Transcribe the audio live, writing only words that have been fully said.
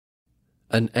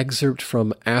An excerpt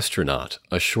from Astronaut,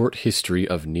 A Short History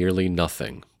of Nearly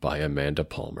Nothing by Amanda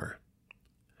Palmer.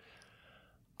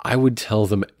 I would tell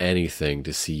them anything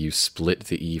to see you split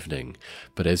the evening,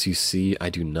 but as you see, I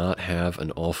do not have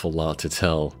an awful lot to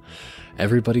tell.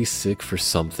 Everybody's sick for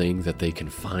something that they can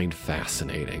find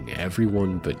fascinating.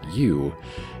 Everyone but you,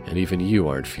 and even you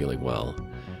aren't feeling well.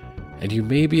 And you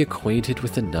may be acquainted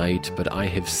with the night, but I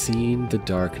have seen the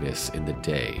darkness in the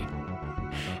day.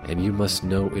 And you must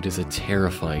know it is a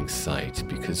terrifying sight,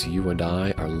 because you and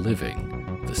I are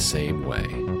living the same way.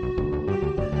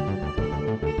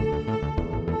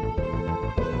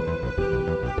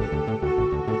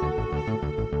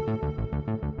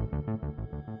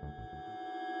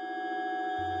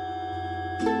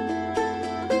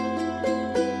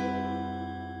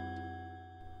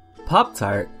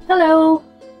 Pop-Tart. Hello.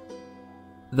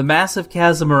 The massive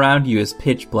chasm around you is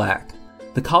pitch black.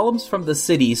 The columns from the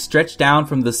city stretch down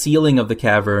from the ceiling of the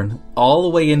cavern all the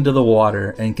way into the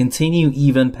water and continue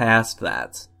even past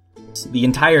that. The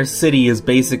entire city is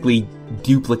basically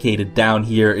duplicated down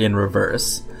here in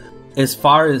reverse. As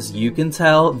far as you can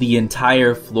tell, the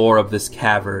entire floor of this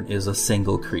cavern is a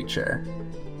single creature.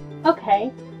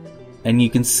 Okay. And you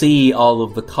can see all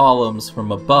of the columns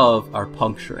from above are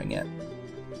puncturing it.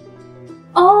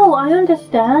 Oh, I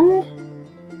understand.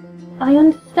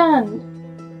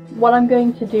 What I'm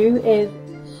going to do is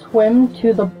swim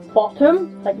to the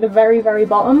bottom, like the very, very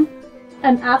bottom,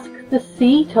 and ask the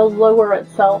sea to lower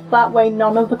itself. That way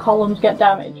none of the columns get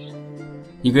damaged.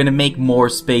 You're going to make more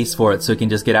space for it so it can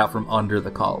just get out from under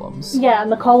the columns. Yeah, and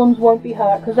the columns won't be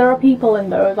hurt, because there are people in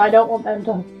those. I don't want them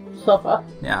to suffer.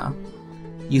 Yeah.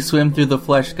 You swim through the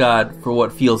flesh god for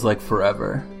what feels like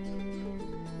forever.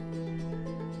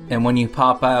 And when you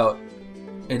pop out,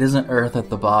 it isn't Earth at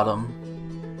the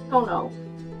bottom. Oh no.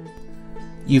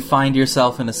 You find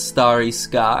yourself in a starry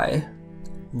sky,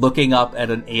 looking up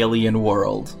at an alien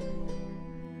world.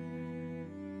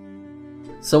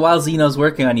 So while Zeno's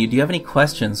working on you, do you have any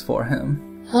questions for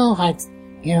him? Oh,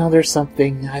 there's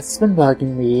something that's been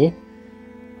bugging me.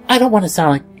 I don't want to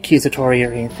sound accusatory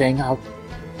or anything. I'll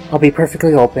be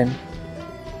perfectly open.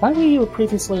 Why were you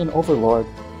previously an overlord?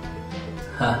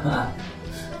 Haha.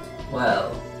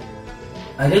 Well,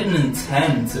 I didn't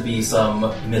intend to be some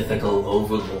mythical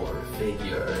overlord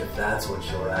figure, if that's what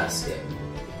you're asking.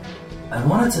 I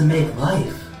wanted to make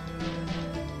life.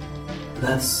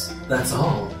 That's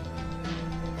all.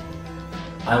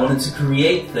 I wanted to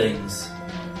create things,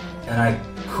 and I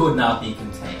could not be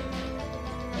contained.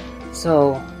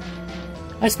 So,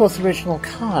 I suppose the original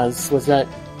cause was that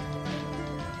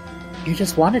you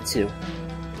just wanted to.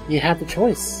 You had the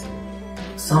choice.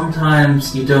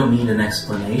 Sometimes you don't need an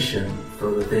explanation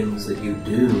for the things that you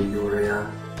do,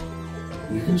 Yuria.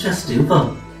 You can just do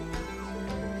them.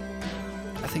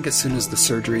 I think as soon as the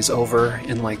surgery's over,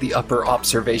 in the upper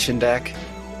observation deck,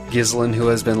 Ghislain, who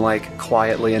has been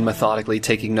quietly and methodically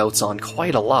taking notes on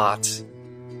quite a lot,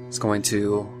 is going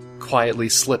to quietly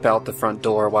slip out the front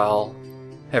door while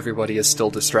everybody is still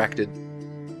distracted.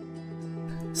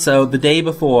 So the day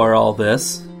before all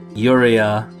this,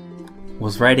 Yuria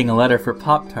was writing a letter for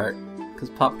Pop-Tart, because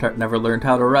Pop-Tart never learned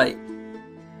how to write.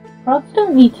 Rods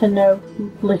don't need to know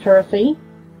literacy.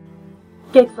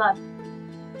 Ghislain,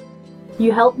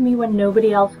 you helped me when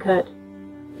nobody else could.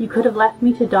 You could have left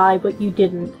me to die, but you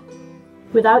didn't.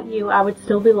 Without you, I would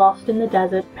still be lost in the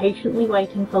desert, patiently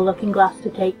waiting for Looking Glass to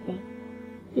take me.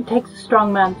 It takes a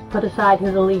strong man to put aside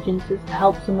his allegiances to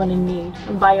help someone in need,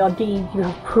 and by your deeds you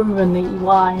have proven that you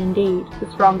are, indeed,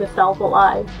 the strongest self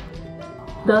alive.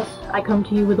 Thus, I come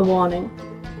to you with a warning.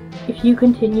 If you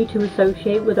continue to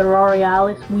associate with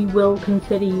Auroralis, we will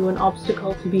consider you an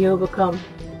obstacle to be overcome.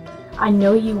 I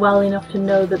know you well enough to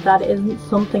know that that isn't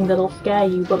something that'll scare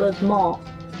you, but there's more.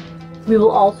 We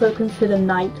will also consider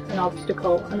night an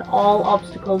obstacle, and all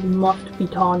obstacles must be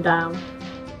torn down.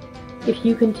 If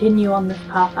you continue on this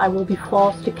path, I will be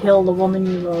forced to kill the woman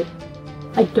you love.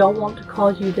 I don't want to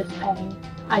cause you this pain.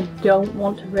 I don't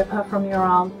want to rip her from your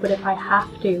arms, but if I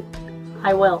have to,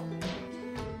 I will.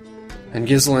 And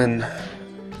Ghislain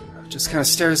just kind of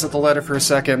stares at the letter for a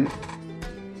second,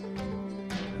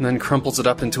 and then crumples it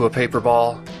up into a paper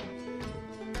ball,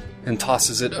 and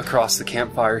tosses it across the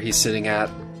campfire he's sitting at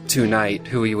to Knight,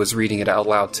 who he was reading it out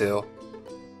loud to.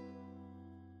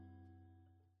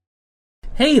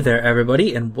 Hey there,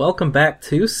 everybody, and welcome back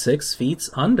to 6 Feet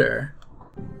Under.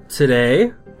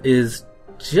 Today is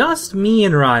just me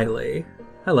and Riley.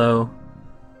 Hello.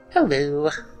 Hello.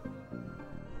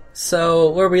 So,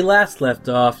 where we last left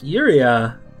off,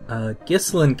 Yuria,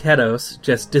 Ghislain Ketos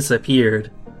just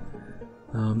disappeared.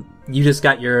 You just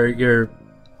got your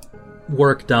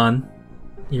work done,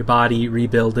 your body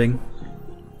rebuilding.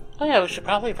 Oh yeah, we should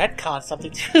probably retcon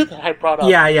something too that I brought up.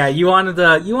 Yeah, you wanted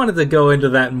to go into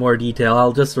that in more detail.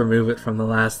 I'll just remove it from the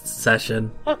last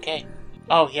session. Okay.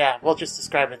 Oh yeah, we'll just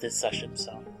describe it this session,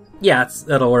 so. Yeah,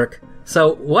 that'll work.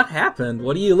 So, what happened?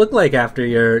 What do you look like after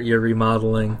your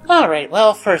remodeling? Alright,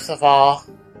 well, first of all,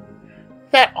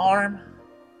 that arm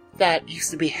that used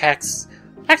to be Hex.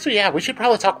 Actually, yeah, we should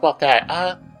probably talk about that.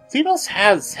 Xenos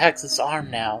has Hex's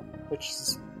arm now, which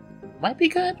might be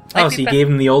good. Oh, so you gave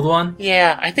him the old one?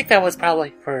 Yeah, I think that was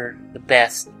probably for the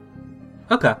best.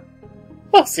 Okay.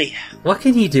 We'll see. What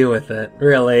can you do with it,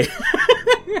 really?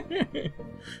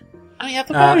 I mean, at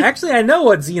the moment... actually, I know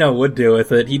what Xeno would do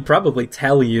with it. He'd probably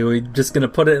tell you. He's just gonna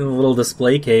put it in a little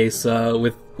display case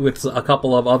with a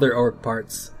couple of other orc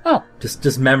parts. Oh.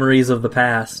 Just memories of the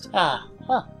past. Huh.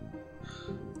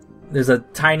 There's a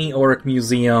tiny orc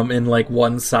museum in, like,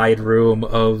 one side room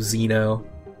of Xeno.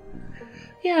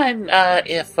 Yeah, and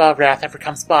if Wrath ever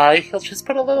comes by, he'll just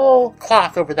put a little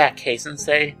cloth over that case and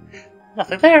say,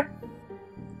 nothing there.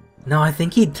 No, I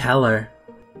think he'd tell her.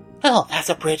 Well, that's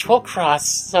a bridge we'll cross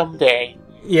someday.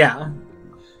 Yeah.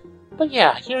 But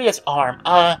yeah, Yuria's arm.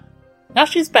 Now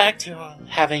she's back to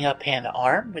having a panda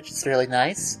arm, which is really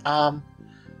nice.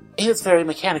 It is very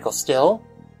mechanical still.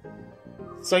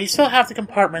 So you still have the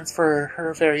compartments for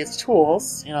her various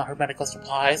tools, her medical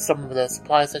supplies, some of the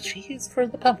supplies that she used for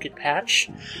the pumpkin patch.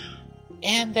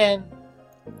 And then...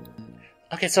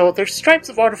 Okay, so there's stripes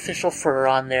of artificial fur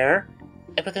on there,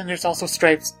 but then there's also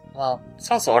stripes... Well, it's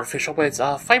also artificial, but it's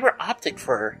fiber optic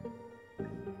fur.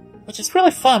 Which is really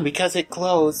fun because it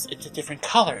glows into different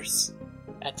colors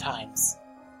at times.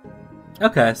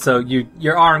 Okay, so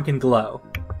your arm can glow.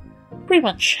 Pretty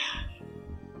much.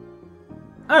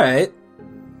 Alright.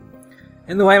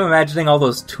 And the way I'm imagining all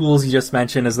those tools you just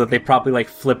mentioned is that they probably, like,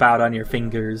 flip out on your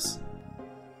fingers.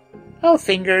 Oh,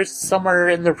 fingers, somewhere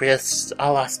in the wrist,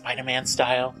 a la Spider-Man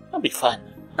style. That'll be fun.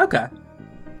 Okay.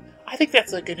 I think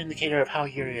that's a good indicator of how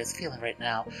Yuri is feeling right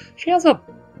now. She has a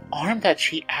arm that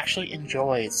she actually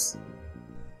enjoys.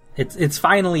 It's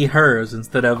finally hers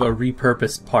instead of a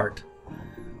repurposed part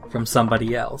from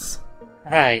somebody else.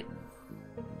 Right.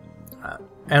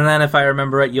 And then, if I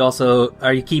remember right,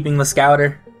 are you keeping the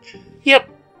Scouter? Yep.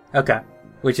 Okay.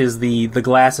 Which is the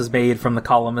glasses made from the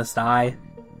columnist eye?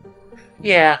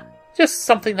 Yeah. Just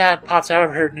something that pops out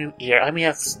of her new ear. I mean,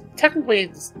 it's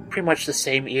pretty much the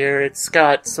same ear. It's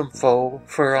got some faux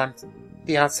fur on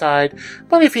the outside,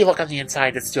 but if you look on the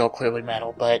inside, it's still clearly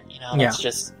metal. But that's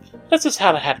just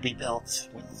how it had to be built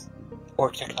with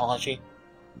orc technology.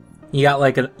 You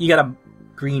got a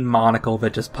green monocle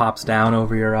that just pops down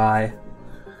over your eye.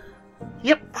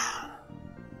 Yep.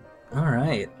 All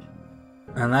right,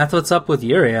 and that's what's up with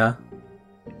Yuria.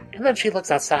 And then she looks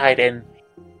outside and...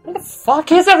 Where the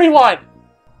fuck is everyone?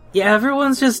 Yeah,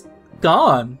 everyone's just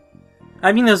gone.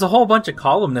 I mean, there's a whole bunch of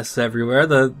columnists everywhere.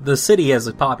 The city has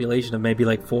a population of maybe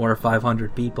like 400 or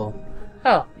 500 people.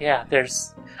 Oh, yeah,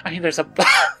 there's a...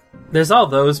 There's all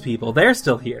those people. They're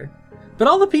still here. But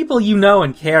all the people you know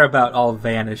and care about all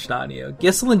vanished on you.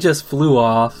 Ghislain just flew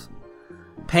off.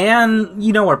 Pan,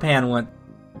 you know where Pan went.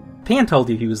 Pan told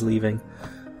you he was leaving.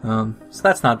 So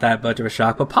that's not that much of a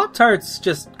shock. But Pop-Tart's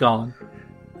just gone.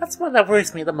 That's one that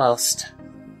worries me the most.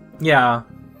 Yeah.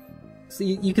 So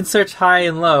you can search high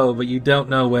and low, but you don't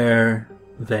know where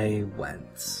they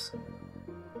went.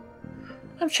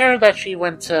 I'm sure that she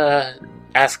went to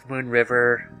ask Moon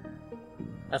River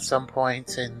at some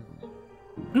point, and...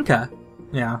 Okay.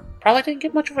 Yeah. Probably didn't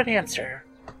get much of an answer.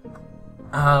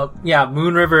 Yeah,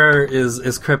 Moon River is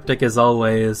as cryptic as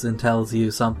always and tells you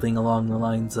something along the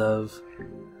lines of,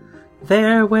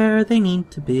 they're where they need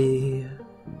to be.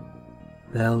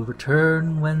 They'll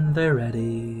return when they're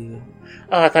ready.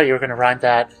 Oh, I thought you were going to rhyme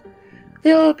that.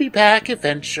 They'll be back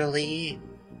eventually.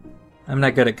 I'm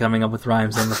not good at coming up with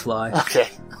rhymes on the fly. Okay.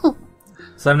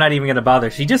 So I'm not even going to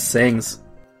bother. She just sings.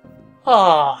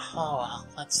 Oh, well,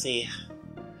 let's see.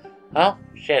 Well,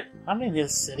 shit, I'm in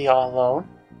this city all alone.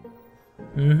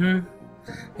 Mm-hmm.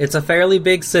 It's a fairly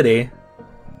big city.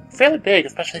 Fairly big,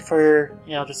 especially for,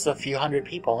 just a few hundred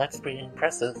people. That's pretty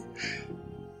impressive.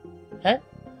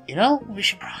 We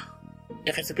should...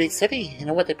 If it's a big city, you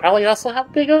know what they probably also have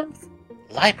a big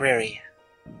library.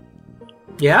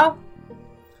 Yeah?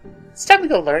 It's time to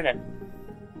go learning.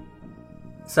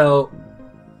 So,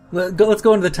 let's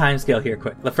go into the timescale here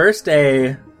quick. The first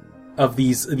day of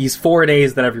these 4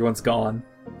 days that everyone's gone.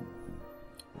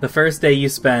 The first day you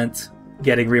spent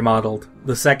getting remodeled.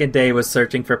 The second day was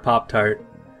searching for Pop-Tart.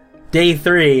 Day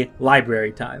 3,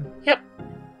 library time. Yep.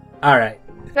 Alright.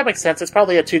 That makes sense. It's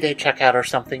probably a 2-day checkout or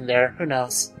something there. Who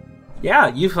knows? Yeah,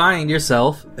 you find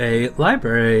yourself a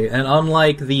library, and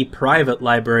unlike the private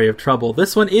Library of Trouble,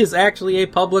 this one is actually a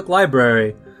public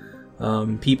library.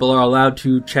 People are allowed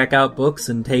to check out books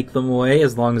and take them away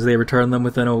as long as they return them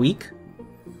within a week.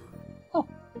 Oh.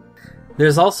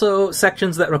 There's also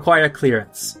sections that require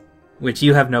clearance, which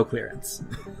you have no clearance.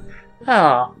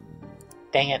 Oh.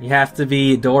 Dang it. You have to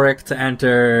be Doric to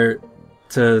enter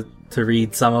to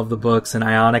read some of the books, and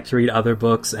Ionic to read other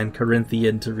books, and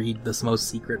Corinthian to read the most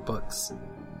secret books.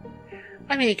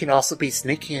 I mean, you can also be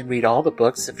sneaky and read all the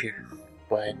books if you're...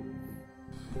 But...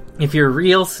 If you're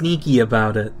real sneaky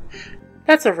about it.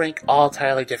 That's a rank all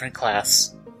entirely different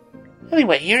class.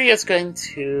 Anyway, Yuria's going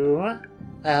to...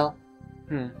 Well...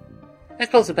 I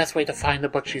suppose the best way to find the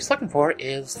book she's looking for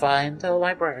is find a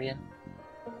librarian.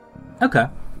 Okay.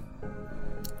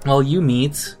 Well, you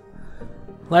meet...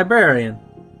 Librarian.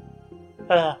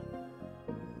 At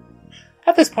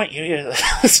this point, Yuria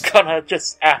is gonna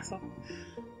just ask them.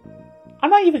 I'm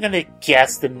not even gonna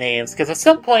guess the names, because at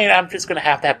some point I'm just gonna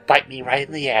have that bite me right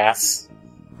in the ass.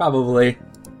 Probably.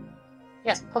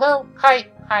 Yes, hello, hi.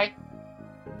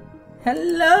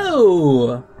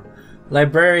 Hello!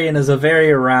 Librarian is a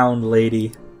very round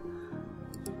lady.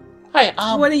 Hi,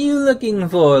 What are you looking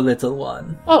for, little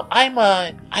one? Oh, I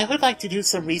would like to do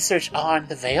some research on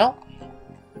the Veil.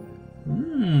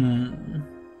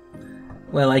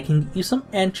 Well, I can give you some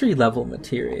entry-level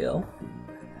material.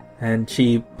 And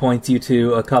she points you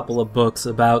to a couple of books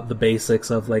about the basics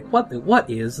of, like, what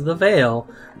is the Veil?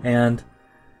 And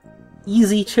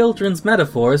easy children's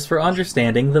metaphors for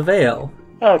understanding the Veil.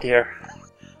 Oh dear.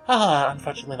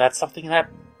 Unfortunately that's something that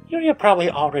Yuria probably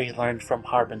already learned from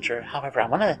Harbinger. However,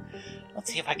 let's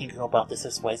see if I can go about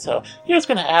this way. So, Yuria's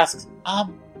gonna ask,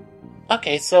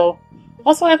 okay, so,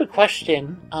 also I have a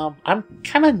question. I'm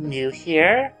kinda new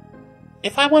here.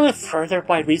 If I want to further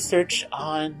my research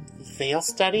on the Veil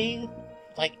study,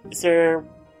 like, is there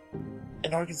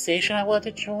an organization I want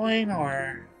to join,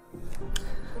 or...?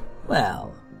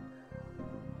 Well,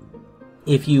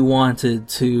 if you wanted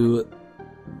to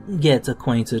get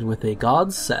acquainted with a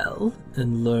god cell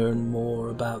and learn more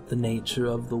about the nature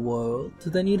of the world,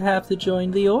 then you'd have to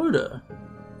join the Order.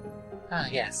 Ah,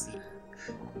 yes.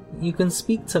 You can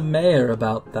speak to Mayor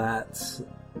about that,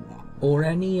 or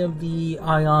any of the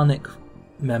Ionic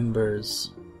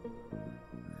members.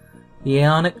 The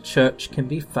Ionic Church can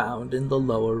be found in the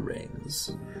lower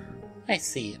rings. I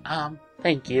see.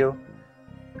 Thank you.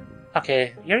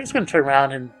 Okay, Yuri's gonna turn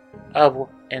around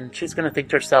and she's gonna think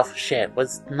to herself, shit,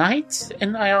 was Knight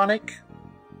in Ionic?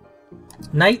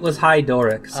 Knight was High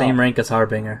Doric, same rank as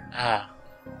Harbinger. Ah.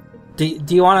 Do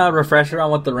you want a refresher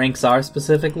on what the ranks are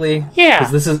specifically? Yeah.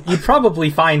 Because you'd probably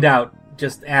find out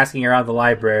just asking around the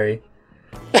library.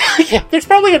 Yeah, there's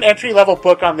probably an entry-level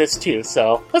book on this too,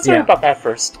 so let's learn about that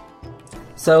first.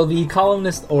 So the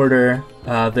Columnist Order,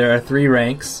 there are 3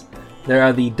 ranks. There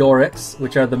are the Dorics,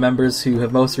 which are the members who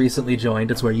have most recently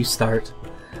joined. It's where you start.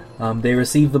 They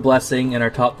receive the blessing and are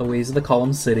taught the ways of the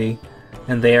Column City,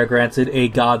 and they are granted a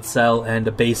god cell and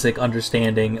a basic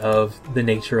understanding of the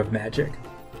nature of magic.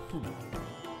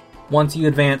 Once you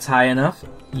advance high enough,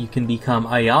 you can become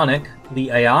Ionic. The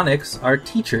Ionics are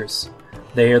teachers.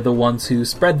 They are the ones who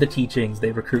spread the teachings,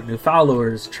 they recruit new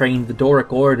followers, train the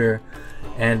Doric Order,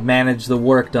 and manage the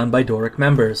work done by Doric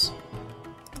members.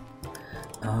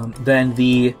 Then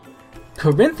the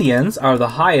Corinthians are the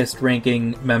highest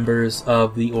ranking members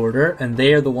of the Order, and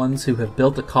they are the ones who have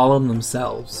built a column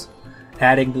themselves,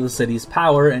 adding to the city's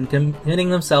power and committing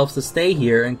themselves to stay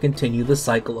here and continue the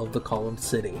cycle of the Column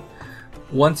City.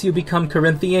 Once you become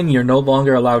Corinthian, you're no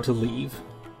longer allowed to leave.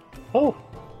 Oh.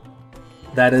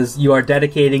 That is, you are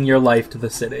dedicating your life to the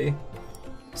city.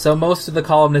 So most of the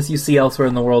columnists you see elsewhere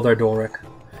in the world are Doric,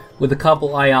 with a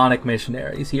couple Ionic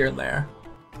missionaries here and there.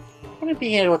 I'm going to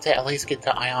be able to at least get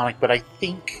to Ionic, but I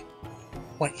think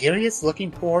what Yuria's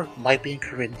looking for might be in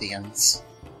Corinthians.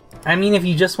 I mean, if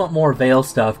you just want more Veil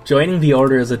stuff, joining the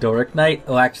Order as a Doric Knight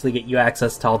will actually get you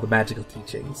access to all the magical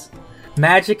teachings.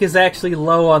 Magic is actually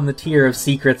low on the tier of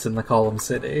secrets in the Column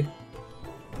City,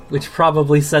 which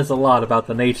probably says a lot about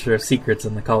the nature of secrets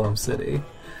in the Column City.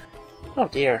 Oh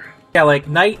dear. Yeah, like,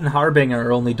 Knight and Harbinger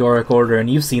are only Doric Order, and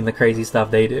you've seen the crazy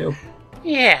stuff they do.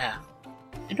 Yeah.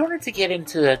 In order to get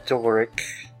into the Doric,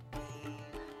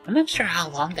 I'm not sure how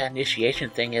long that initiation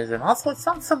thing is, and also it's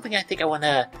not something I think I want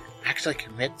to actually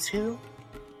commit to.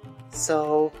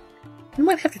 So, we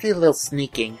might have to do a little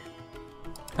sneaking.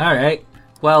 Alright.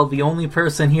 Well, the only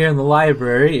person here in the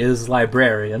library is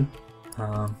Librarian.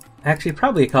 Actually,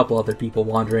 probably a couple other people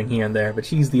wandering here and there, but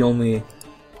she's the only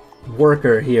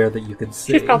worker here that you can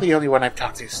see. She's probably the only one I've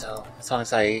talked to, so as long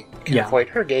as I can avoid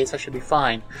her gaze, I should be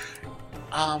fine.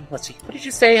 Let's see. What did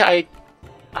you say? I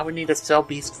would need a cell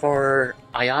beast for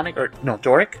Ionic, or no,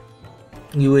 Doric?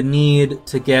 You would need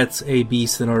to get a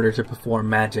beast in order to perform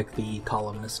magic the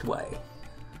columnist way.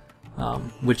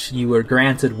 Which you were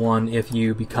granted one if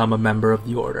you become a member of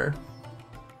the order.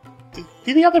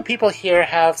 Do the other people here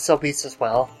have cell beasts as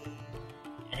well?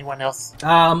 Anyone else?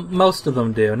 Most of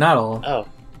them do, not all. Oh.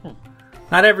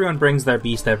 Not everyone brings their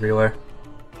beast everywhere.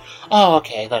 Oh,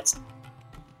 okay,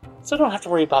 so I don't have to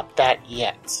worry about that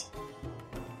yet.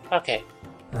 Okay.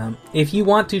 If you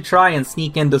want to try and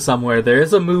sneak into somewhere, there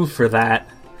is a move for that.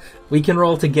 We can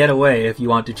roll to get away if you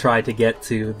want to try to get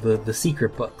to the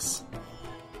secret books.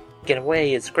 Get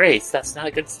away is grace. That's not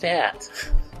a good stat.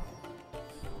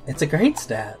 It's a great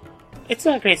stat. It's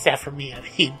not a great stat for me, I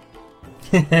mean.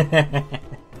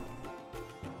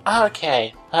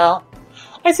 Okay, well,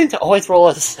 I seem to always roll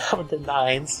a 7 to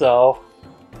 9, so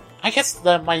I guess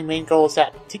my main goal is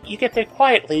that you get there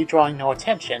quietly, drawing no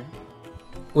attention.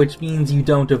 Which means you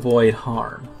don't avoid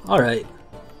harm. Alright,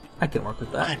 I can work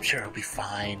with that. I'm sure it'll be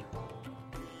fine.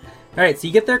 Alright, so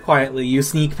you get there quietly, you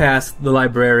sneak past the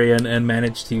librarian and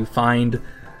manage to find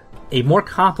a more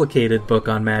complicated book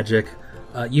on magic.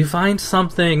 You find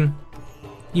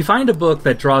a book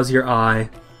that draws your eye.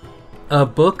 A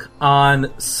book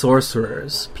on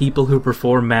sorcerers, people who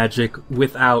perform magic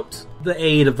without the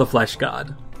aid of the flesh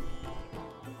god.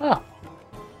 Oh.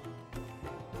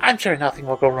 I'm sure nothing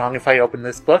will go wrong if I open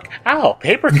this book. Ow,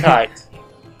 paper cut!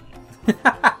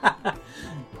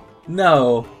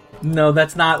 No,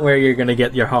 that's not where you're gonna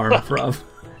get your harm from.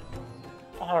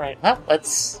 Alright, well,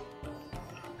 let's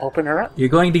open her up. You're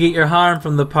going to get your harm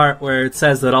from the part where it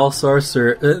says that all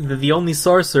the only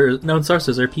known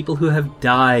sorcerers are people who have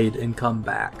died and come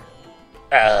back.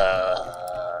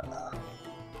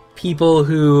 People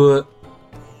who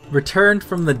returned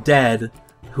from the dead,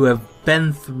 who have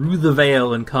been through the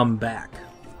veil and come back,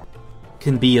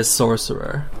 can be a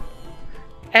sorcerer.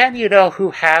 And you know who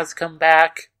has come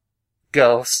back?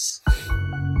 Ghosts.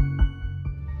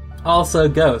 Also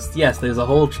ghosts. Yes, there's a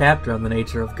whole chapter on the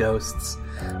nature of ghosts.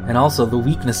 And also the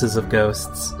weaknesses of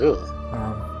ghosts.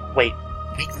 Ugh. Wait,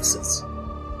 weaknesses?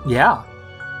 Yeah.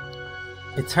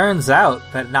 It turns out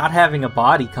that not having a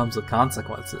body comes with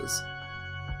consequences.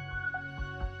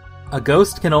 A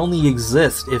ghost can only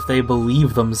exist if they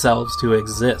believe themselves to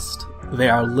exist. They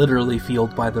are literally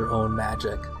fueled by their own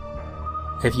magic.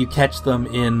 If you catch them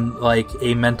in, like,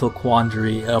 a mental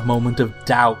quandary, a moment of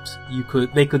doubt,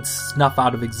 they could snuff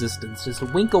out of existence, just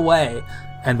wink away,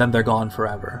 and then they're gone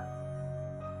forever.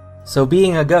 So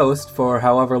being a ghost, for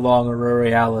however long Aurora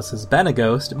Alice has been a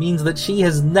ghost, means that she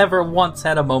has never once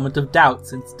had a moment of doubt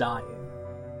since dying.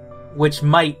 Which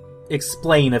might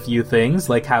explain a few things,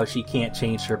 like how she can't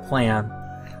change her plan.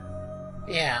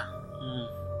 Yeah.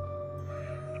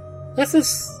 This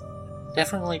is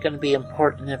definitely going to be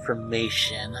important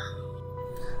information.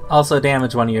 Also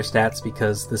damage one of your stats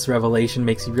because this revelation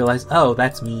makes you realize, oh,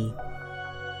 that's me.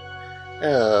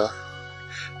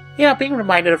 Yeah, being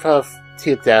reminded of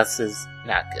 2 deaths is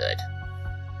not good.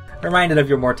 Reminded of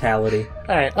your mortality.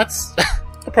 Alright, let's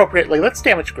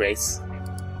damage Grace.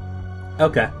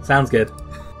 Okay, sounds good.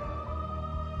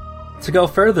 To go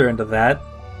further into that,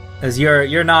 as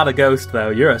you're not a ghost though,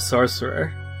 you're a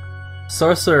sorcerer.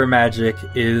 Sorcerer magic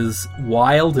is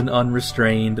wild and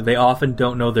unrestrained. They often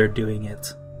don't know they're doing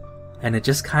it. And it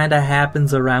just kinda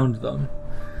happens around them.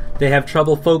 They have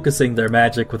trouble focusing their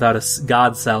magic without a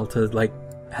god cell to, like,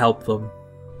 help them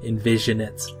envision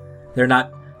it. They're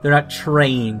not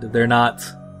trained, they're not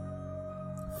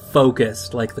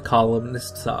focused like the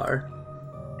columnists are.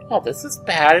 Oh, this is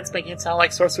bad. It's making it sound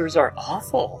like sorcerers are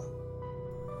awful.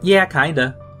 Yeah,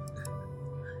 kinda.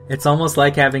 It's almost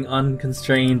like having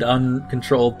unconstrained,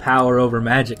 uncontrolled power over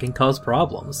magic can cause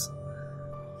problems.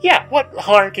 Yeah, what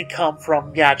harm could come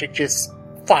from magic just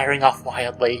firing off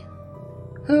wildly?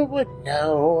 Who would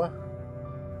know?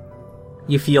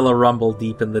 You feel a rumble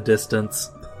deep in the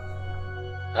distance.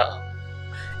 Uh-oh.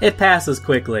 It passes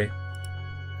quickly.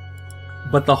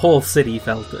 But the whole city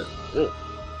felt it. Ugh.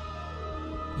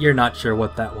 You're not sure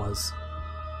what that was.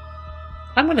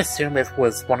 I'm gonna assume it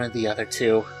was one of the other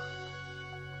 2.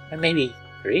 Or maybe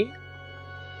 3?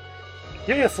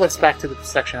 Yuria flips back to the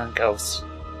section on ghosts.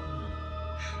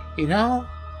 You know,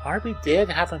 Harvey did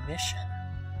have a mission.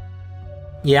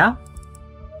 Yeah?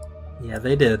 Yeah,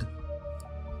 they did.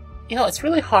 You know, it's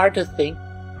really hard to think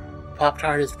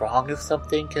Pop-Tart is wrong with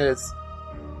something, because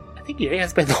I think Yuria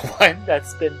has been the one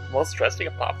that's been most trusting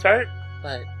of Pop-Tart,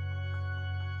 but,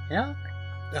 you know,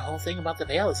 the whole thing about the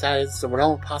veil is that it's a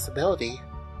real possibility.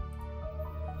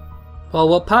 Well,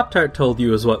 what Pop-Tart told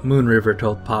you is what Moon River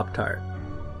told Pop-Tart.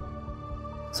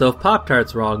 So if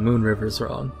Pop-Tart's wrong, Moonriver's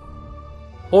wrong.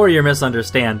 Or you're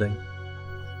misunderstanding.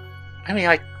 I mean,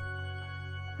 like,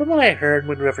 from what I heard,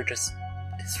 Moonriver just...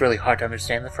 It's really hard to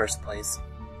understand in the first place.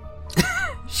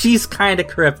 She's kind of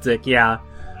cryptic, yeah.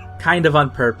 Kind of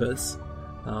on purpose.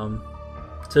 To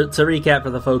recap for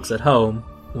the folks at home,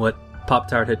 what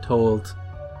Pop-Tart had told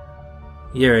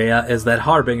Yuria is that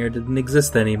Harbinger didn't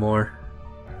exist anymore.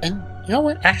 And you know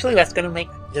what? Actually, that's going to make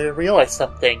you realize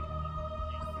something.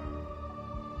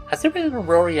 Has there been a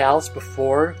Auroralis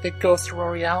before the Ghost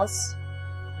Auroralis?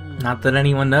 Not that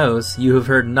anyone knows. You have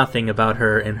heard nothing about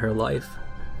her in her life.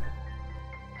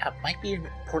 That might be an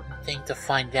important thing to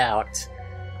find out.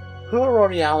 Who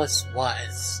Auroralis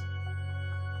was.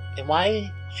 And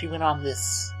why she went on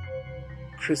this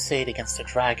crusade against the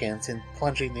dragons and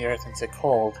plunging the earth into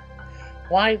cold.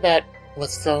 Why that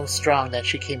was so strong that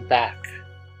she came back.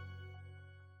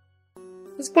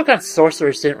 This book on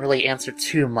sorcerers didn't really answer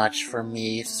too much for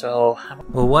me, so...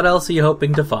 Well, what else are you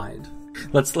hoping to find?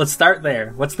 Let's start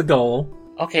there. What's the goal?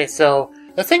 Okay, so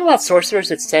the thing about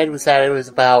sorcerers it said was that it was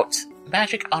about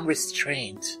magic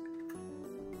unrestrained.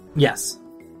 Yes.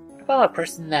 About a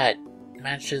person that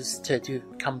manages to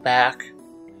come back,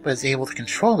 but is able to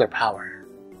control their power.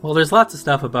 Well, there's lots of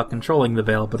stuff about controlling the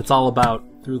veil, but it's all about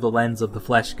through the lens of the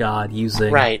flesh god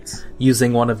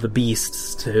using one of the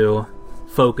beasts to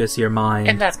focus your mind.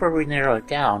 And that's where we narrow it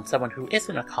down. Someone who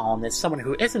isn't a colonist, someone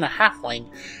who isn't a halfling,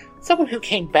 someone who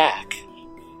came back,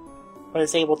 but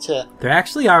is able to... There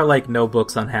actually are, like, no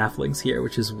books on halflings here,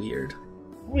 which is weird.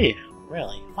 Weird,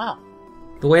 really? Wow.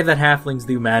 The way that halflings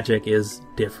do magic is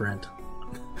different.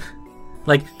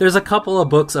 Like, there's a couple of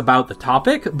books about the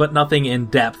topic, but nothing in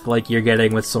depth like you're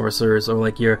getting with sorcerers, or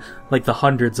like the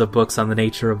hundreds of books on the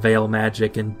nature of veil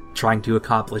magic and trying to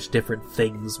accomplish different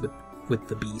things with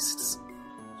the beasts.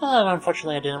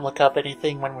 Unfortunately, I didn't look up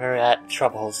anything when we were at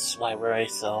Trouble's library,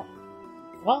 so...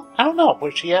 Well, I don't know.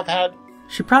 Would she have had...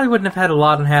 She probably wouldn't have had a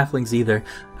lot on halflings either.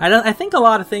 I think a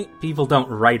lot of people don't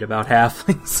write about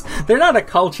halflings. They're not a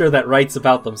culture that writes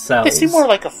about themselves. They seem more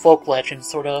like a folk legend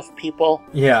sort of people.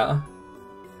 Yeah.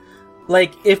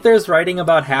 Like, if there's writing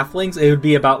about halflings, it would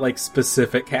be about, like,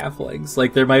 specific halflings.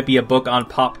 Like, there might be a book on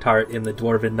Pop-Tart in the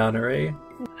Dwarven Nunnery.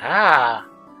 Ah.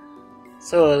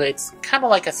 So it's kind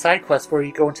of like a side quest where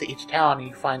you go into each town and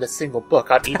you find a single book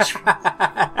on each...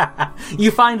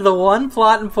 You find the one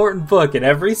plot-important book in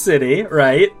every city,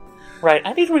 right? Right.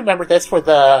 I need to remember this for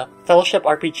the Fellowship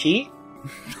RPG.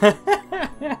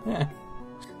 So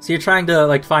you're trying to,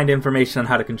 like, find information on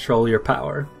how to control your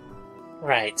power.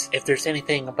 Right. If there's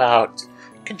anything about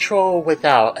control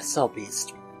without a cell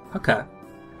beast. Okay.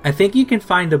 I think you can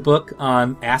find a book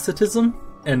on asceticism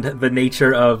and the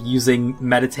nature of using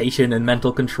meditation and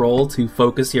mental control to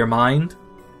focus your mind.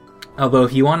 Although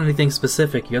if you want anything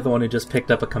specific, you're the one who just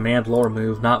picked up a command lore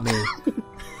move, not me.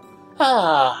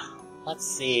 Let's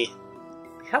see.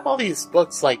 We have all these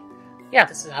books like, yeah,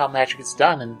 this is how magic is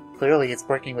done, and clearly it's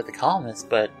working with the colonists,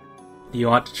 but... Do you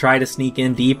want to try to sneak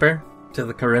in deeper? To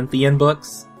the Corinthian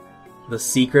books? The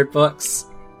secret books?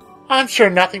 I'm sure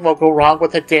nothing will go wrong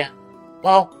with the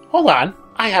Well, hold on.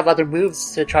 I have other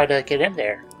moves to try to get in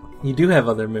there. You do have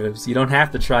other moves. You don't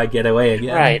have to try get away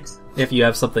again. Right. If you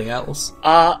have something else.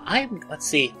 Let's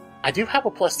see. I do have a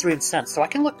 +3 in sense, so I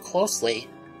can look closely.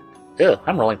 Ew,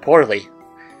 I'm rolling poorly.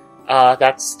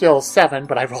 That's still 7,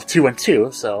 but I rolled 2 and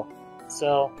 2, so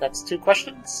that's 2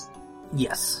 questions?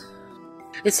 Yes.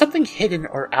 Is something hidden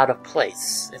or out of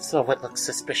place? If so, what looks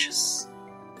suspicious?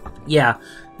 Yeah,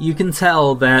 you can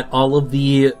tell that all of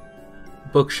the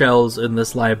bookshelves in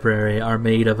this library are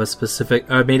made of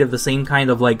the same kind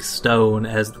of, like, stone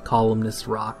as the columnist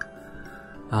rock.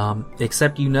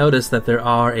 Except you notice that there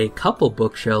are a couple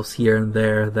bookshelves here and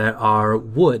there that are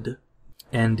wood.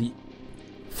 And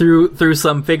through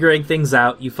some figuring things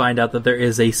out, you find out that there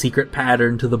is a secret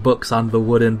pattern to the books on the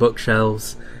wooden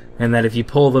bookshelves, and that if you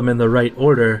pull them in the right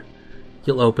order,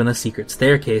 you'll open a secret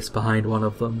staircase behind one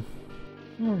of them.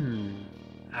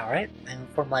 Alright, and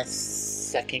for my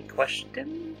second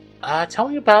question, tell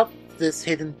me about this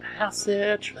hidden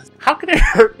passage. How could it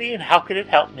hurt me and how could it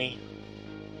help me?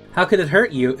 How could it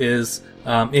hurt you is,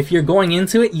 if you're going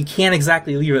into it, you can't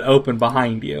exactly leave it open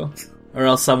behind you, or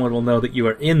else someone will know that you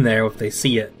are in there if they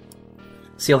see it.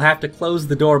 So you'll have to close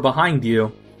the door behind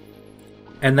you,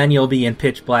 and then you'll be in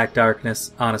pitch black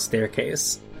darkness on a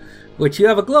staircase. Which you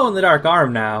have a glow-in-the-dark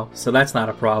arm now, so that's not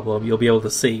a problem. You'll be able to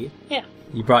see. Yeah.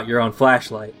 You brought your own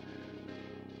flashlight.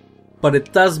 But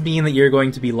it does mean that you're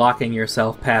going to be locking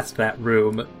yourself past that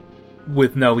room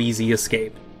with no easy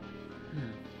escape.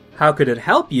 How could it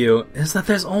help you is that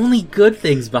there's only good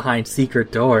things behind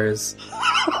secret doors.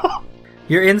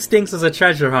 Your instincts as a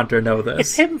treasure hunter know It's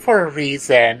this. hidden for a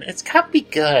reason. It's gotta be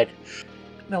good.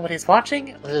 Nobody's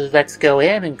watching. Let's go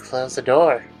in and close the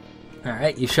door.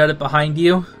 Alright, you shut it behind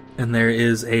you, and there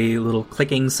is a little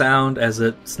clicking sound as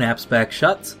it snaps back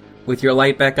shut. With your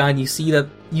light back on, you see that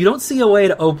you don't see a way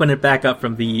to open it back up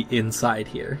from the inside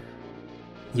here.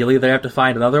 You'll either have to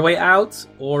find another way out,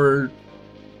 or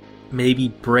maybe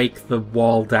break the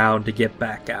wall down to get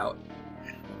back out.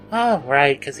 Oh,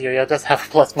 right, because Uriel does have a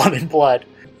 +1 in blood.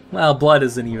 Well, blood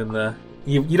isn't even the...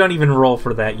 You don't even roll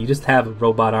for that, you just have a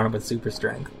robot arm with super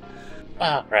strength.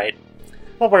 Oh, right.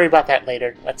 We'll worry about that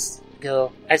later. Let's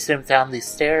go, I assume, down these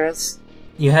stairs.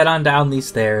 You head on down these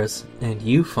stairs, and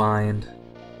you find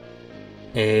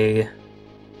a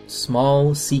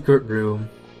small secret room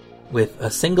with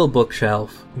a single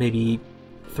bookshelf, maybe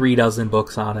 3 dozen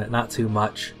books on it, not too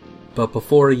much. But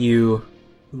before you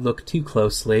look too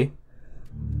closely,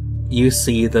 you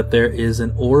see that there is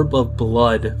an orb of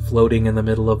blood floating in the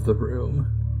middle of the room,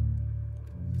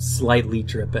 slightly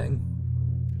dripping.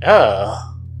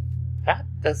 Oh, that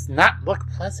does not look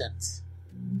pleasant.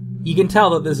 You can tell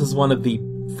that this is one of the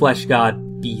flesh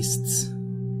god beasts.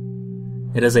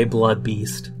 It is a blood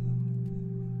beast.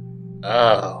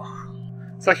 Oh.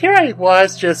 So here I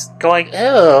was just going, ew,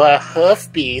 a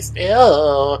hoof beast,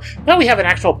 ew. Now we have an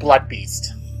actual blood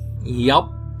beast.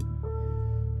 Yup.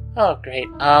 Oh, great.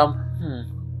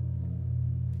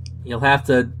 You'll have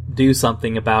to do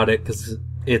something about it, because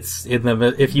it's in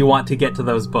the... If you want to get to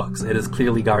those books, it is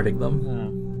clearly guarding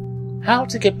them. How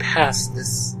to get past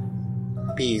this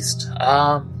beast?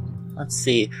 Let's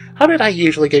see. How did I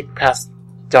usually get past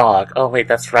dog? Oh, wait,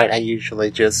 that's right. I usually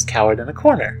just cowered in a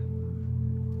corner.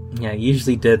 Yeah, you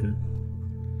usually didn't.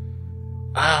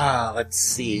 Let's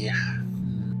see.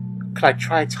 Could I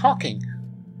try talking?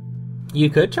 You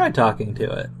could try talking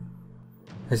to it.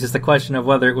 It's just a question of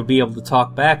whether it would be able to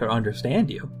talk back or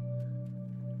understand you.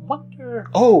 Wonder...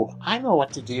 Oh, I know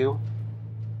what to do.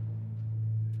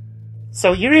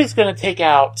 So Yuri's gonna take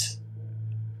out...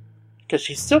 Because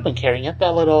she's still been carrying it,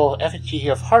 that little effigy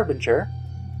of Harbinger.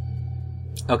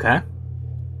 Okay.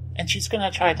 And she's gonna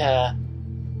try to...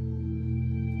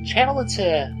 channel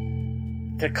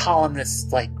into the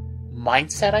columnist, like,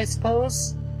 mindset, I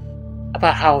suppose?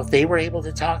 About how they were able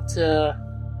to talk to...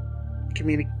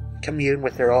 commune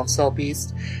with their own soul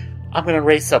beast. I'm gonna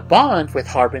raise a bond with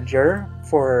Harbinger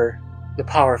for the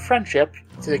power of friendship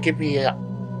to give me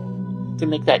to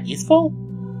make that useful.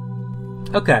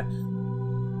 Okay.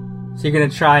 So you're gonna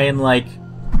try and, like,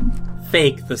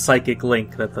 fake the psychic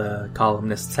link that the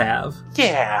columnists have.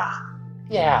 Yeah.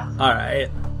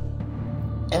 Alright.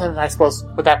 And then I suppose,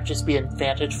 would that just be an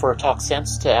advantage for Talk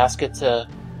Sense to ask it to...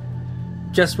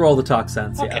 Just roll the talk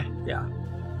sense, Okay. Yeah.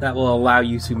 That will allow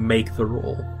you to make the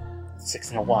roll.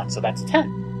 6 and a 1, so that's a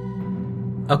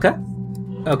 10. Okay.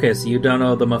 Okay, so you don't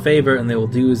owe them a favor, and they will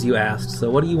do as you asked.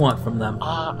 So what do you want from them?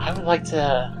 I would like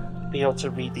to be able to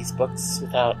read these books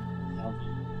without,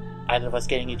 either of us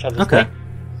getting each other's Okay. way.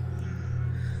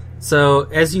 So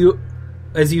as you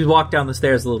walk down the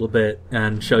stairs a little bit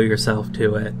and show yourself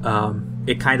to it,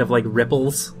 it kind of like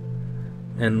ripples,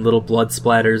 and little blood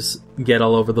splatters get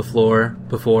all over the floor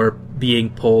before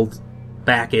being pulled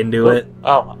back into it.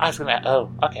 Oh, I was gonna... Oh,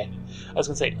 okay. I was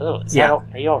gonna say, is Yeah.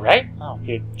 that... Are you alright? Oh,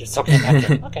 you're just soaking it back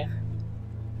in. Okay.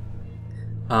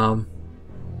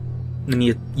 And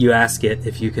you ask it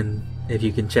if you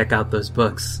can check out those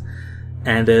books,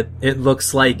 and it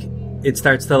looks like it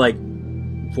starts to like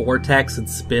vortex and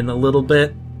spin a little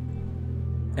bit,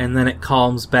 and then it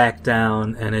calms back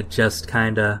down, and it just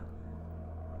kind of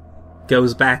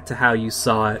goes back to how you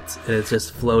saw it, and it's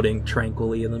just floating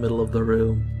tranquilly in the middle of the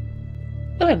room.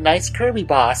 What a nice Kirby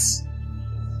boss.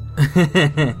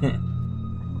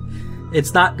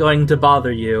 It's not going to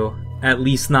bother you, at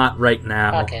least not right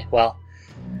now. Okay, well,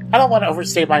 I don't want to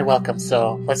overstay my welcome,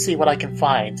 so let's see what I can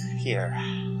find here.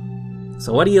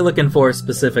 So what are you looking for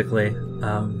specifically?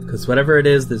 Because whatever it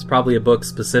is, there's probably a book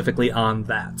specifically on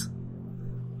that.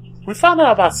 We found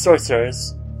out about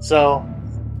sorcerers, so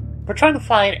we're trying to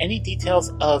find any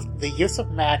details of the use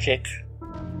of magic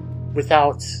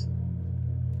without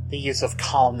the use of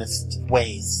columnist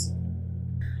ways.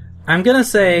 I'm gonna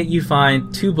say you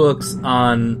find 2 books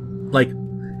on, like,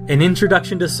 an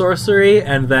introduction to sorcery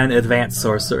and then advanced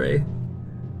sorcery.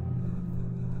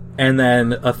 And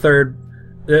then a third...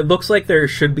 It looks like there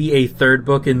should be a 3rd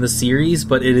book in the series,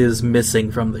 but it is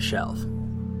missing from the shelf.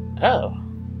 Oh.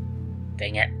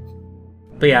 Dang it.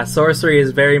 But yeah, sorcery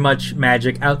is very much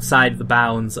magic outside the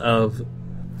bounds of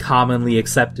commonly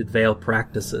accepted Veil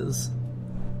practices.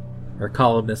 Or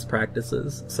columnist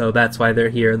practices. So that's why they're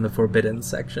here in the forbidden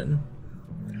section.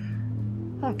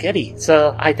 Oh, goody.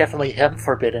 So I definitely am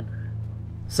forbidden.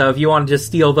 So if you want to just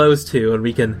steal those two, and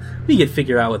we can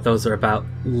figure out what those are about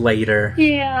later.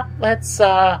 Yeah, let's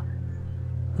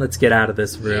get out of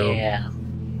this room. Yeah.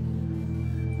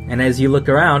 And as you look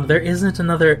around, there isn't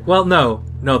another... Well, no,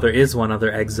 there is one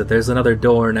other exit. There's another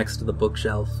door next to the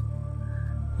bookshelf.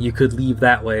 You could leave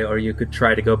that way, or you could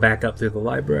try to go back up through the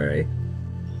library.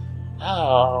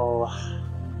 Oh.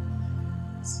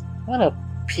 I want to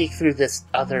peek through this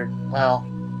other... Well,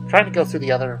 trying to go through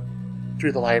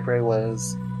the library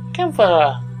was kind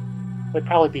of, would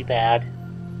probably be bad.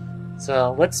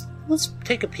 So let's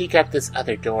take a peek at this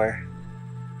other door.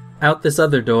 Out this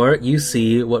other door, you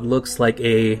see what looks like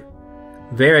a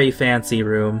very fancy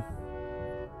room.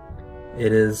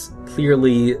 It is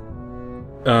clearly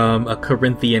a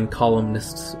Corinthian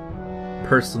columnist's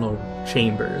personal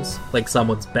chambers, like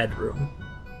someone's bedroom.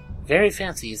 Very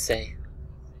fancy, you say?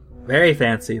 Very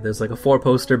fancy. There's like a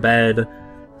 4-poster bed,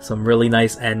 some really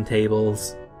nice end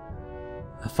tables,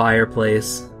 a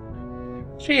fireplace.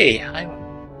 Gee,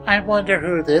 I wonder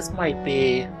who this might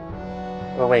be.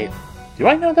 Oh wait, do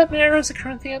I know that Mayor is a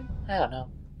Corinthian? I don't know.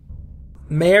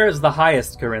 Mayor is the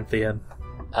highest Corinthian.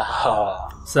 Oh.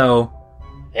 So...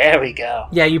 There we go.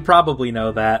 Yeah, you probably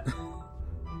know that.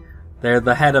 They're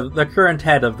the current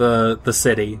head of the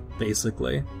city,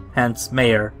 basically. Hence,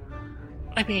 mayor.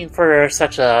 I mean, for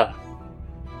such a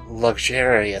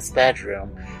luxurious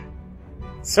bedroom,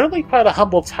 certainly quite a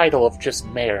humble title of just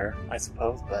mayor, I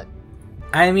suppose, but...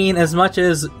 I mean, as much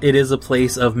as it is a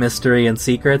place of mystery and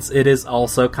secrets, it is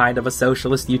also kind of a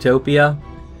socialist utopia.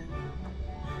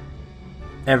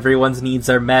 Everyone's needs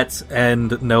are met,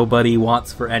 and nobody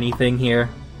wants for anything here.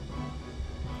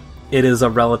 It is a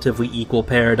relatively equal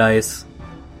paradise.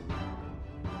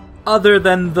 Other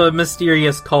than the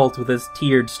mysterious cult with its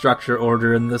tiered structure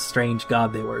order and the strange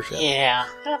god they worship. Yeah,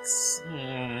 that's...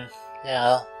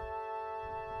 yeah.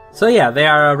 So yeah, they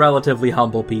are a relatively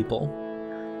humble people.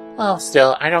 Well,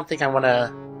 still, I don't think I want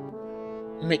to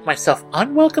make myself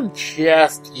unwelcome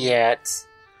just yet.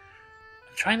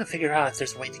 I'm trying to figure out if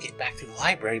there's a way to get back to the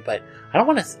library, but I don't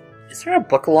want to... Is there a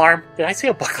book alarm? Did I see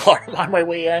a book alarm on my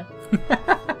way in?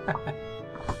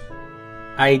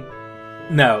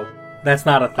 No, that's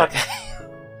not a thing. Okay.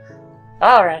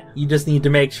 Alright. You just need to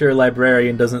make sure a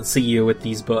librarian doesn't see you with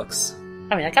these books.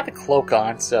 I mean, I got the cloak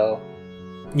on, so...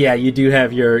 Yeah, you do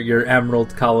have your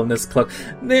emerald columnist cloak.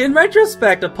 In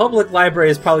retrospect, a public library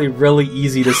is probably really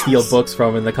easy to steal books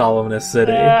from in the columnist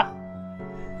city. Yeah.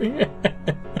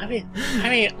 I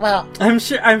mean, well... I'm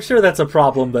sure that's a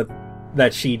problem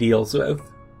that she deals with.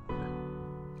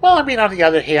 Well, I mean, on the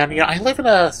other hand, I live in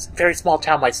a very small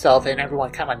town myself, and everyone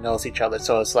kind of knows each other,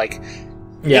 so it's like,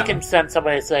 you can send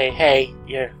somebody to say, hey,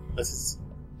 yeah.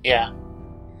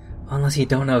 Unless you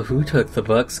don't know who took the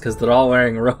books, because they're all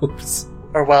wearing robes.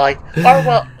 Well,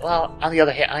 on the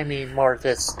other hand, I mean more of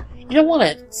this, you don't want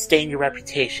to stain your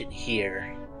reputation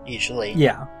here, usually.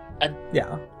 Yeah.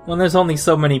 Yeah. When there's only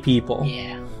so many people.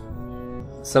 Yeah.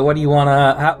 So what do you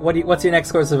wanna... what's your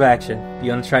next course of action? Do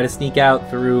you want to try to sneak out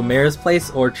through Mayor's place,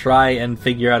 or try and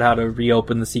figure out how to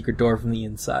reopen the secret door from the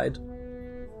inside?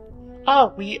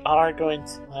 Oh, we are going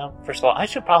to... Well, first of all, I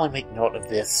should probably make note of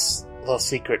this little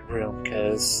secret room,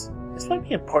 because this might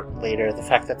be important later, the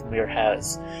fact that the mirror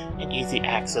has an easy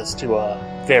access to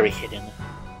a very hidden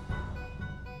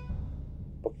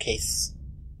bookcase.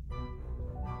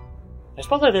 I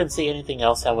suppose I didn't see anything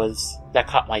else that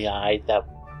caught my eye, that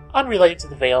unrelated to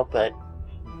the veil, but...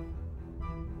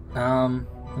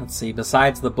 Let's see,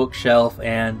 besides the bookshelf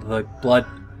and the blood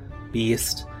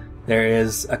beast, there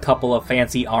is a couple of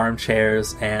fancy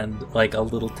armchairs and, like, a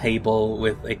little table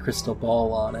with a crystal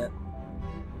ball on it.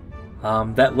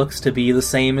 That looks to be the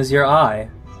same as your eye.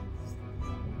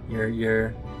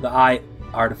 The eye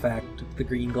artifact, the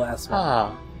green glass one.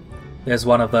 Ah. There's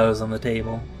one of those on the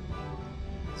table.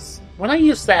 When I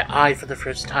used that eye for the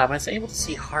first time, I was able to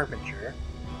see Harbinger.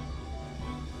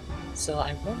 So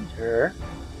I wonder...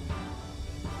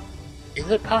 Is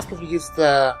it possible to use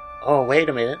the... Oh, wait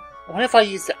a minute. What if I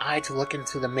use the eye to look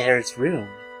into the mayor's room?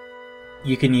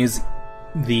 You can use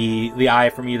the eye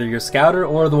from either your scouter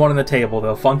or the one on the table.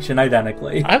 They'll function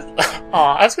identically.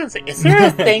 I was gonna say, is there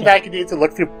a thing that I can do to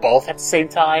look through both at the same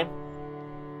time?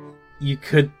 You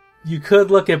could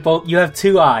look at both. You have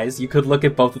two eyes. You could look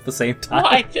at both at the same time.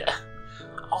 Well,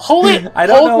 hold it. I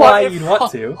don't know why you'd want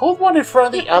to. Hold one in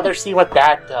front of the other, see what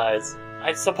that does.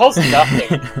 I suppose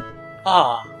nothing.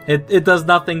 It does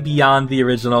nothing beyond the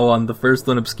original one. The first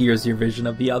one obscures your vision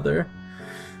of the other.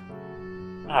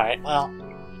 Alright, well...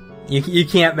 You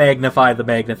can't magnify the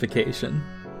magnification.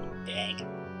 Dang.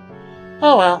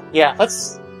 Oh well, yeah,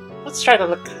 let's try to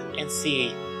look and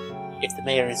see if the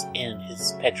mayor is in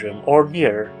his bedroom, or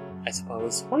near, I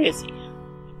suppose. Where is he?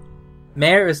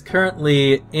 Mayor is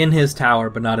currently in his tower,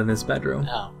 but not in his bedroom.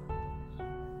 Oh.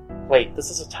 Wait, this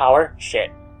is a tower?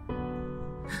 Shit.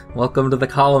 Welcome to the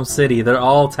Column City. They're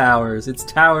all towers. It's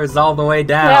towers all the way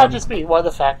down. Yeah, just me. Well,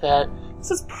 the fact that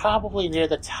this is probably near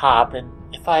the top, and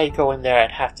if I go in there,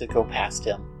 I'd have to go past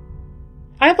him.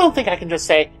 I don't think I can just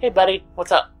say, "Hey, buddy,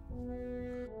 what's up?"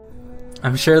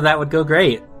 I'm sure that would go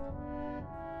great.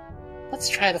 Let's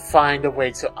try to find a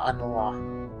way to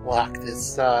unlock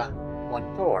this,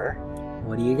 one door.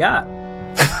 What do you got?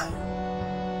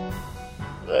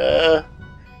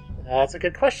 That's a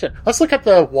good question. Let's look at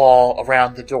the wall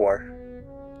around the door.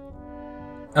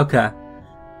 Okay.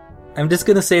 I'm just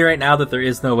gonna say right now that there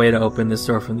is no way to open this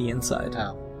door from the inside.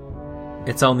 Oh,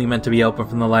 It's only meant to be open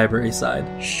from the library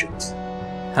side. shoot.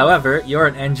 However, you're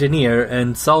an engineer,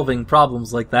 and solving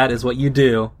problems like that is what you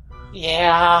do.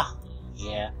 Yeah.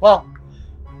 Well,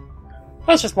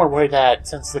 I was just more worried that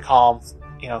since the calm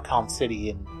city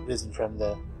and risen from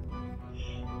the...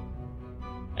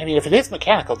 I mean, if it is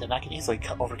mechanical, then I can easily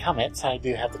overcome it, so I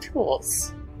do have the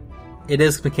tools. It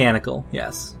is mechanical,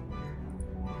 yes.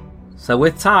 So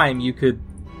with time, you could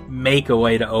make a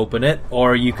way to open it,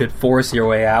 or you could force your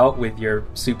way out with your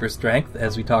super strength,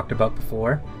 as we talked about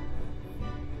before.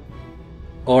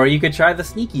 Or you could try the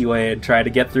sneaky way and try to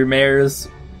get through Mayor's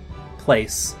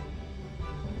place.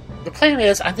 The plan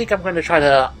is, I think I'm going to try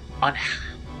to...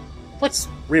 Let's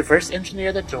reverse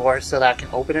engineer the door so that I can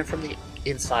open it from the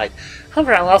inside.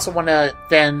 However, I also want to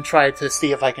then try to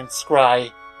see if I can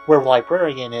scry where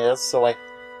Librarian is, to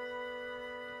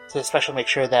especially make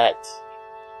sure that...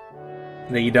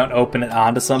 That you don't open it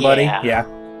onto somebody? Yeah.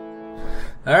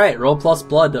 Alright, roll plus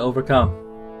blood to overcome.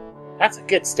 That's a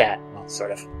good stat. Well,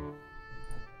 sort of.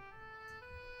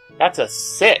 That's a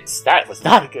 6. That was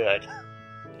not good.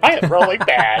 I am rolling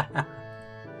bad.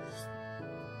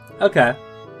 Okay.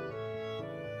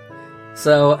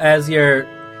 So,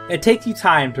 it takes you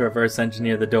time to reverse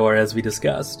engineer the door, as we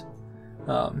discussed.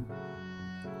 And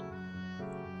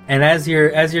as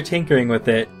you're tinkering with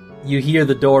it, you hear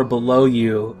the door below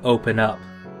you open up.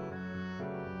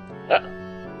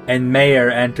 And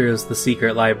Mayor enters the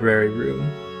secret library room.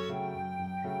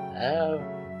 Oh.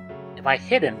 Am I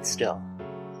hidden still?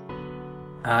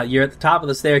 You're at the top of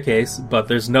the staircase, but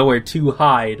there's nowhere to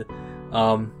hide.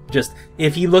 Just,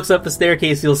 if he looks up the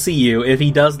staircase, he'll see you. If he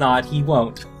does not, he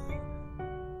won't.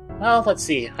 Well, let's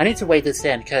see. I need to weigh this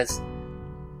in, because...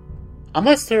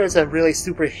 Unless there is a really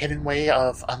super hidden way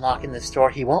of unlocking this door,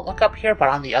 he won't look up here, but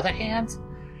on the other hand,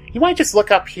 he might just look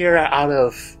up here out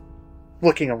of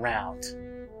looking around.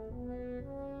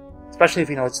 Especially if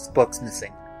he knows his book's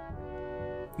missing.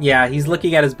 Yeah, he's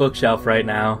looking at his bookshelf right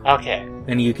now. Okay.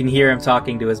 And you can hear him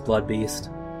talking to his blood beast.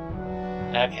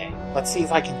 Okay. Let's see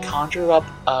if I can conjure up,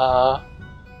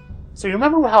 So you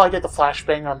remember how I did the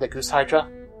flashbang on the Goose Hydra?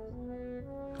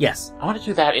 Yes. I want to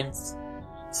do that in...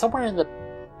 somewhere in the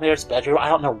Mayor's bedroom. I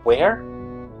don't know where.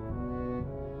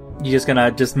 You just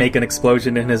gonna make an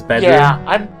explosion in his bedroom? Yeah,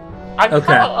 I'm Okay.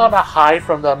 kind of on a high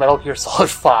from the Metal Gear Solid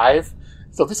 5,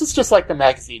 so this is just like the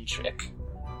magazine trick.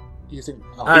 Using...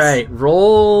 Alright,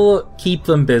 roll keep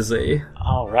them busy.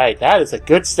 Alright, that is a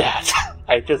good stat.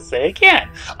 I just say again,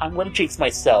 I'm going to jinx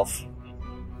myself.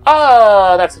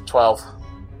 That's a 12.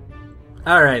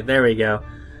 Alright, there we go.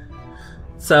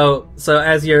 So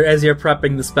as you're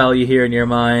prepping the spell, you hear in your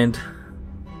mind,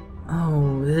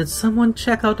 "Oh, did someone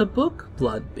check out a book,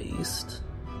 Blood Beast?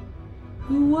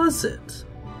 Who was it?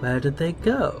 Where did they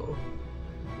go?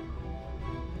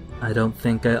 I don't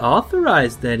think I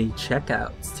authorized any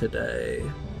checkouts today."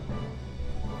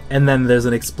 And then there's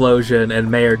an explosion,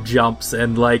 and Mayor jumps,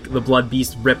 and, the Blood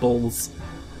Beast ripples,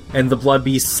 and the Blood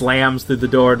Beast slams through the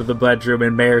door to the bedroom,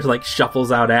 and Mayor,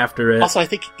 shuffles out after it. Also, I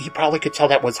think he probably could tell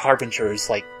that was Harbinger's,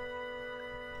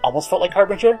 almost felt like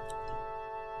Harbinger?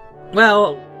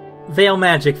 Well, Veil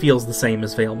Magic feels the same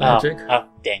as Veil Magic. Oh,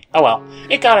 dang. Oh well.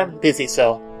 It got him busy,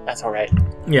 so that's alright.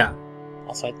 Yeah.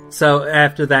 Also, So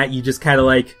after that, you just kind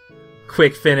of,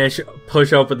 quick finish,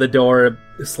 push open the door,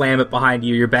 slam it behind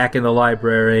you, you're back in the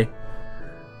library.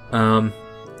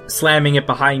 Slamming it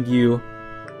behind you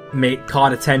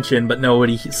caught attention, but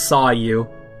nobody saw you.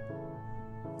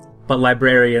 But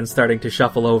Librarian's starting to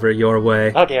shuffle over your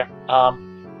way, oh dear.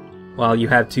 while you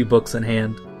have 2 books in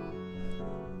hand.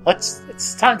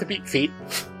 It's time to beat feet.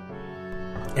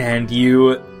 And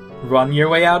you run your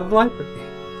way out of the library.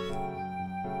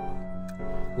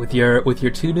 With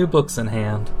your 2 new books in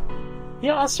hand.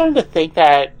 I was starting to think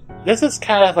that this is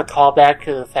kind of a callback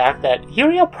to the fact that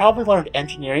Uriel probably learned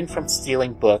engineering from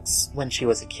stealing books when she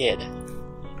was a kid.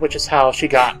 which is how she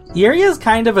got... Yuria's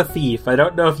kind of a thief. I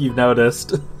don't know if you've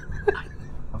noticed.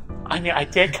 I mean, I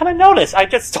did kind of notice. I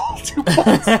just stole 2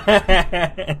 points.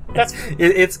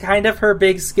 It's kind of her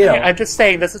big skill. I'm just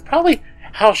saying, this is probably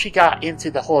how she got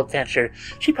into the whole adventure.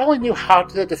 She probably knew how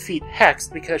to defeat Hex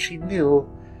because she knew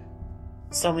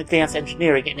some advanced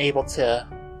engineering and able to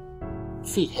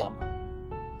defeat him.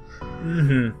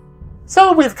 Mm-hmm.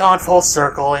 So we've gone full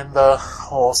circle in the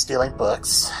whole stealing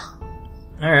books.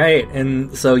 Alright,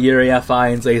 and so Yuria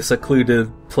finds a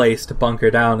secluded place to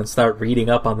bunker down and start reading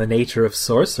up on the nature of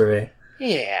sorcery.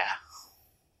 Yeah.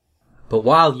 But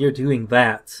while you're doing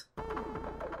that,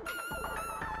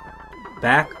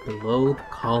 back below the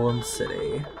Column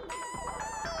City,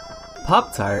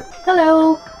 Pop-Tart,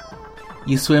 Hello.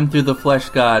 you swim through the Flesh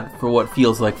God for what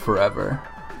feels like forever.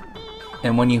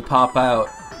 And when you pop out,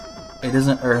 it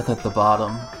isn't Earth at the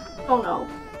bottom. Oh no.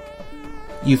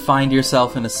 You find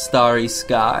yourself in a starry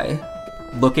sky,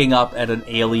 looking up at an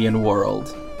alien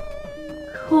world.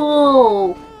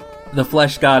 Cool. The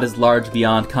Flesh God is large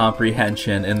beyond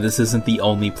comprehension, and this isn't the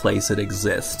only place it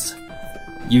exists.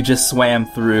 You just swam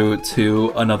through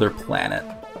to another planet.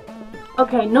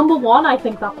 Okay, number 1, I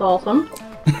think that's awesome.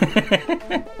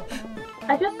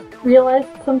 I just realized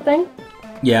something.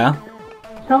 Yeah?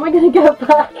 How am I gonna get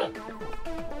back?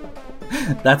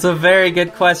 That's a very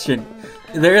good question.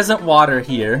 There isn't water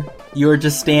here. You are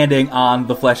just standing on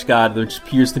the Flesh God, which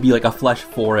appears to be like a flesh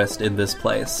forest in this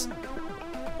place.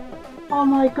 Oh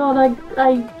my god,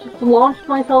 I just launched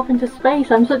myself into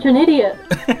space. I'm such an idiot.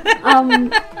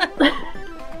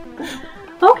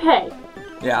 Okay.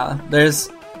 Yeah,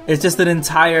 it's just an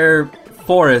entire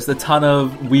forest, a ton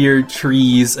of weird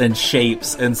trees and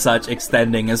shapes and such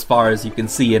extending as far as you can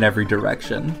see in every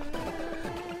direction.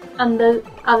 And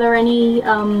are there any,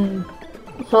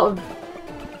 sort of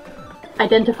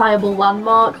identifiable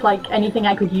landmarks, like anything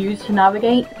I could use to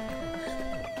navigate?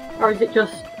 Or is it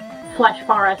just flesh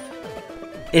forest?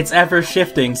 It's ever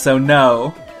shifting, so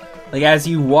no. Like, as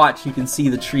you watch, you can see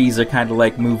the trees are kind of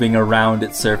like moving around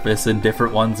its surface, and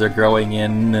different ones are growing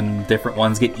in, and different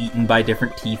ones get eaten by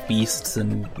different teeth beasts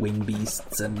and wing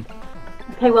beasts, and...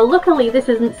 Okay, well luckily this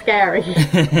isn't scary.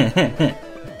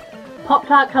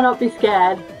 Pop-Tart cannot be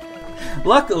scared.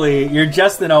 Luckily, you're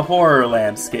just in a horror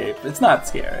landscape. It's not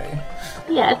scary.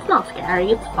 Yeah, it's not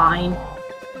scary, it's fine.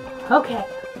 Okay.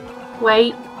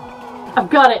 Wait. I've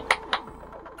got it!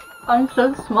 I'm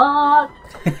so smart!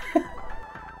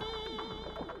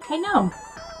 Hey, Gnome.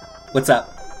 What's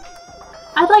up?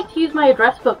 I'd like to use my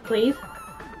address book, please.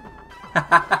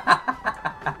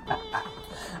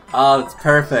 Oh, that's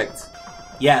perfect.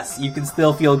 Yes, you can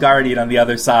still feel Guardian on the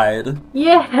other side.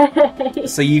 Yay!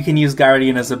 So you can use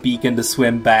Guardian as a beacon to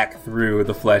swim back through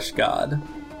the Flesh God.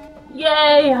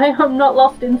 Yay! I am not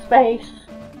lost in space.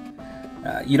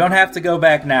 You don't have to go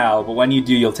back now, but when you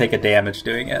do, you'll take a damage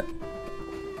doing it.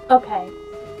 Okay.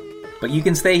 But you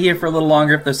can stay here for a little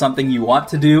longer if there's something you want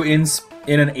to do in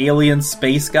an alien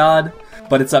space god,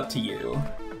 but it's up to you.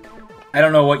 I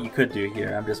don't know what you could do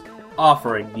here, I'm just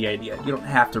offering the idea. You don't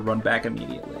have to run back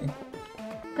immediately.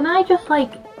 Can I just,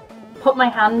 put my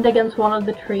hand against one of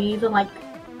the trees and,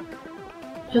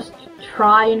 just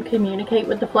try and communicate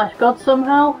with the Flesh God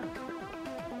somehow?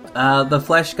 The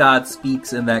Flesh God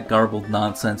speaks in that garbled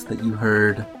nonsense that you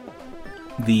heard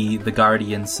the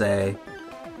Guardian say.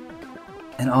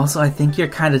 And also, I think you're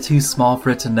kind of too small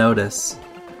for it to notice.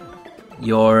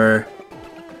 You're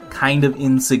kind of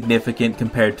insignificant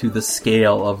compared to the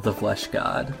scale of the Flesh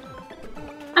God.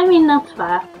 I mean, that's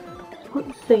fair.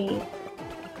 Let's see.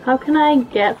 How can I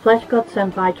get Flesh God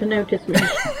Senpai to notice me?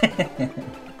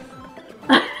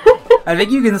 I think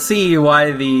you can see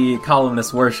why the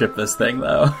columnists worship this thing,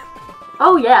 though.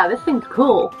 Oh yeah, this thing's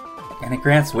cool. And it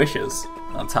grants wishes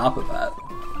on top of that.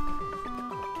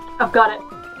 I've got it.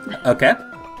 Okay.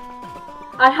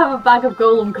 I have a bag of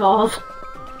golem cores.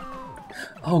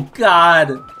 Oh god!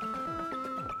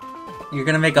 You're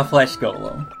gonna make a flesh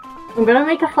golem. I'm gonna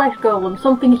make a flesh golem,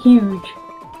 something huge.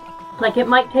 It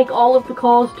might take all of the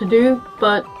cores to do,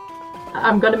 but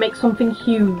I'm gonna make something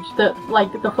huge that,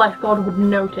 the Flesh God would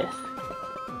notice.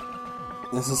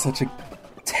 This is such a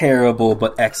terrible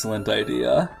but excellent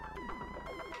idea.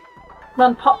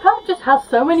 Man, Pop-Tart just has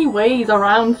so many ways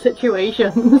around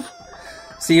situations.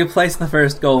 So you place the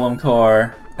first golem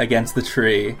core against the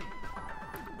tree,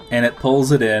 and it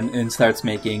pulls it in and starts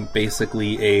making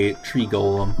basically a tree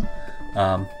golem.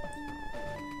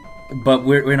 But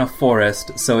we're in a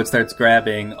forest, so it starts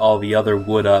grabbing all the other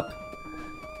wood up,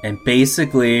 and you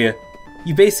basically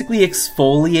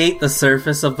exfoliate the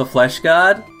surface of the Flesh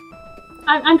God.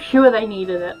 I'm sure they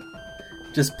needed it.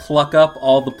 Just pluck up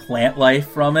all the plant life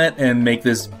from it and make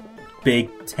this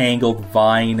big tangled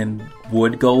vine and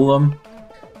wood golem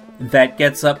that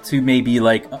gets up to maybe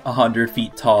like 100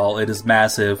 feet tall. It is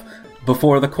massive.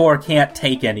 Before the core can't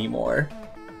take anymore,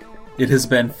 it has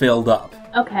been filled up.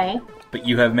 Okay. But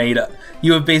you have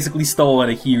basically stolen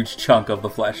a huge chunk of the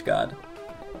flesh god.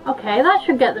 Okay, that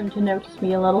should get them to notice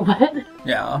me a little bit.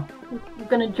 Yeah. I'm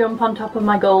gonna jump on top of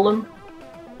my golem.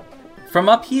 From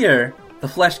up here, the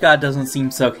flesh god doesn't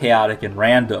seem so chaotic and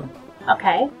random.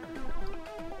 Okay.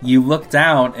 You look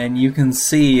down and you can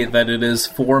see that it is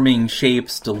forming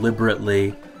shapes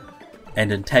deliberately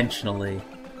and intentionally,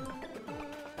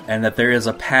 and that there is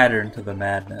a pattern to the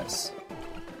madness.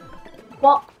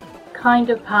 What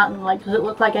kind of pattern? Like, does it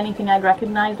look like anything I'd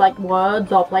recognize, like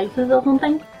words or places or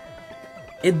something?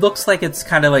 It looks like it's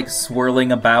kind of like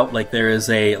swirling about, like there is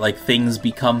like things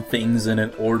become things in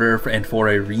an order and for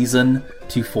a reason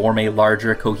to form a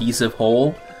larger cohesive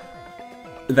whole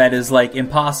that is like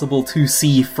impossible to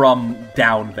see from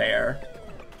down there.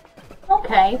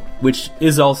 Okay. Which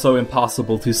is also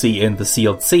impossible to see in the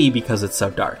sealed sea because it's so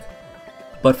dark.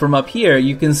 But from up here,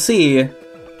 you can see,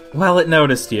 well, it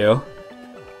noticed you.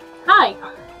 Hi.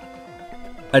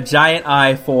 A giant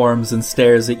eye forms and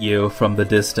stares at you from the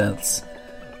distance.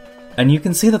 And you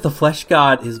can see that the flesh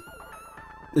god is,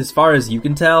 as far as you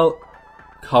can tell,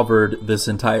 covered this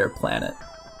entire planet.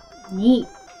 Neat.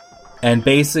 And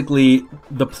basically,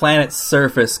 the planet's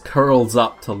surface curls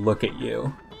up to look at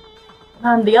you.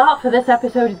 Man, the art for this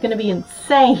episode is going to be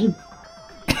insane.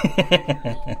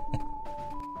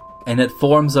 And it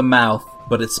forms a mouth,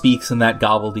 but it speaks in that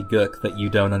gobbledygook that you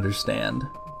don't understand.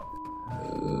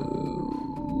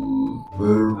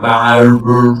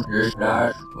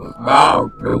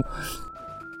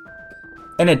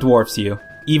 And it dwarfs you.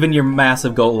 Even your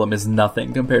massive golem is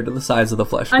nothing compared to the size of the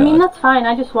flesh god. I mean, that's fine.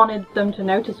 I just wanted them to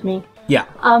notice me. Yeah.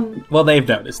 Well, they've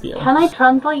noticed you. Can I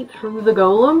translate through the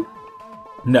golem?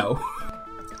 No.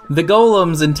 The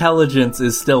golem's intelligence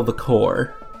is still the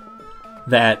core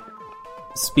that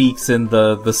speaks in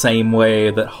the same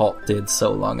way that Halt did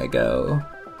so long ago.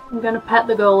 I'm gonna pet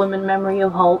the golem in memory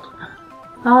of Halt.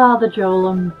 Ah, the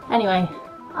golem. Anyway,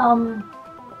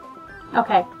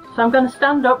 okay. So I'm gonna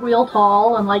stand up real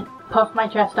tall and, like, puff my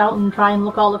chest out and try and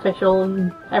look all official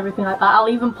and everything like that. I'll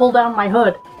even pull down my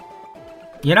hood.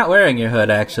 You're not wearing your hood,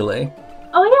 actually.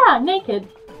 Oh yeah, naked.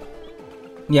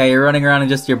 Yeah, you're running around in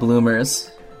just your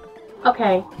bloomers.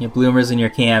 Okay. Your bloomers and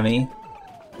your cami.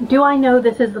 Do I know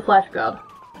this is the flesh god?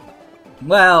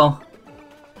 Well,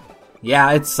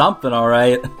 yeah, it's something,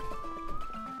 alright.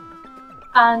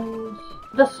 And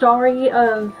the story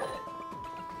of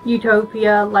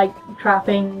Utopia, like,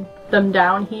 trapping them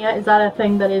down here, is that a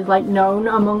thing that is, like, known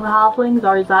among the halflings,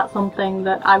 or is that something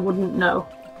that I wouldn't know?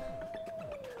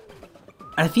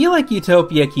 I feel like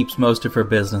Utopia keeps most of her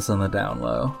business on the down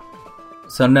low.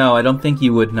 So no, I don't think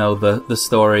you would know the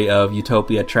story of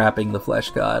Utopia trapping the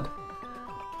flesh god.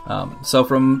 So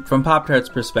from Pop-Tart's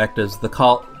perspective, the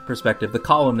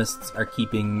colonists are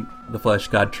keeping the flesh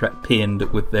god pinned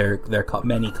with their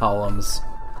many columns.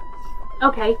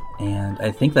 Okay. And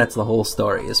I think that's the whole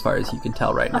story as far as you can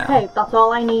tell right now. Okay, that's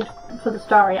all I need for the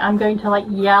story. I'm going to, like,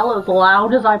 yell as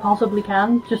loud as I possibly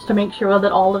can, just to make sure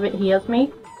that all of it hears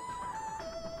me.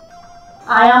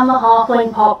 I am the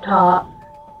halfling Pop-Tart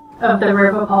of the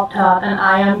River Pop-Tart, and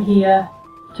I am here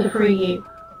to free you.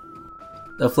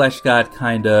 The flesh god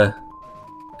kinda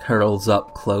curls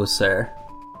up closer,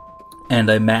 and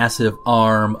a massive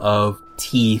arm of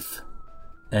teeth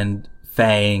and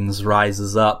fangs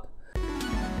rises up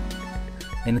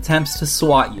and attempts to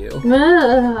swat you.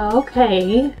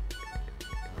 Okay.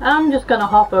 I'm just gonna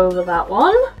hop over that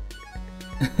one.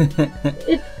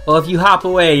 Well, if you hop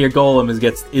away, your golem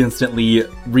gets instantly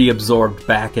reabsorbed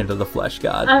back into the flesh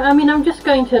god. I mean, I'm just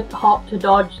going to hop to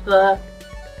dodge the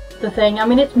thing. I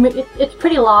mean, it's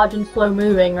pretty large and slow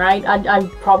moving, right?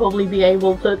 I'd probably be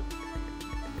able to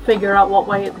figure out what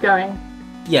way it's going.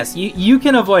 Yes, you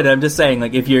can avoid it. I'm just saying,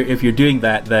 like, if you're doing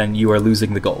that, then you are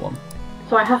losing the golem.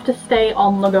 So I have to stay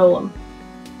on the golem.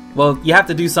 Well, you have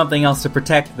to do something else to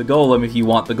protect the golem if you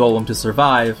want the golem to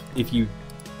survive.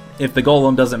 If the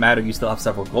golem doesn't matter, you still have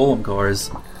several golem cores.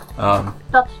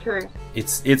 That's true.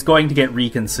 It's going to get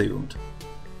reconsumed.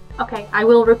 Okay, I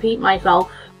will repeat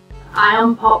myself. I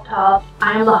am Pop-Tart.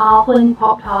 I am the halfling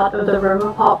Pop-Tart of the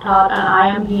River Pop-Tart, and I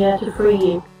am here to free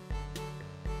you.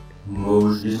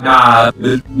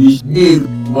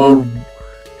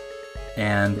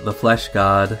 And the flesh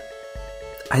god,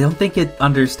 I don't think it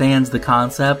understands the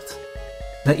concept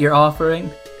that you're offering.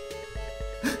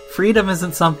 Freedom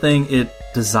isn't something it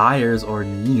desires or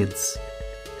needs.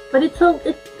 But it's a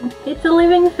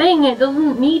living thing. It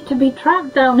doesn't need to be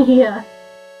trapped down here.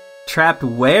 Trapped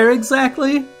where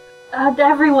exactly?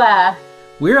 Everywhere.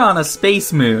 We're on a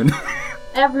space moon.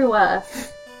 Everywhere.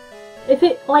 If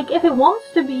it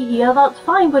wants to be here, that's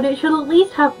fine, but it should at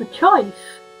least have the choice.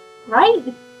 Right?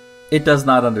 It does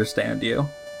not understand you.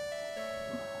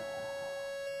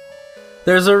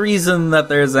 There's a reason that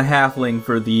there's a halfling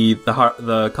for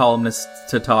the columnist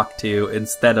to talk to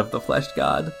instead of the fleshed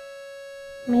god.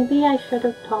 Maybe I should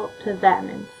have talked to them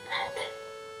instead.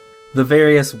 The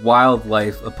various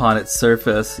wildlife upon its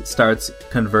surface starts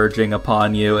converging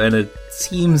upon you, and it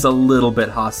seems a little bit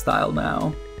hostile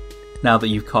now that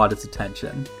you've caught its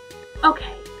attention.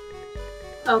 Okay.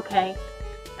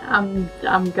 I'm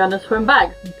gonna swim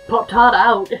back. Pop-Tart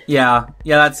out. Yeah,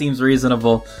 that seems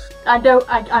reasonable.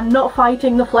 I'm not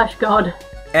fighting the flesh god.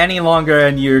 Any longer,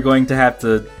 and you're going to have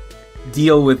to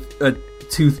deal with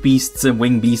tooth beasts and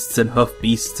wing beasts and hoof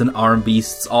beasts and arm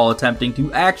beasts all attempting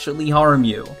to actually harm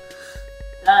you.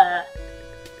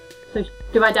 So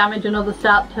do I damage another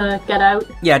stat to get out?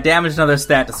 Yeah, damage another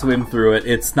stat to swim through it.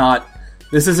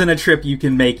 This isn't a trip you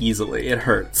can make easily. It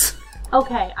hurts.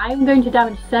 Okay, I'm going to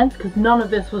damage sense because none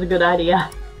of this was a good idea.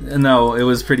 No, it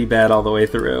was pretty bad all the way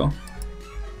through.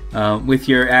 With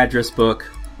your address book,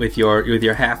 with your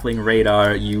halfling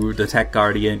radar, you detect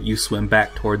Guardian, you swim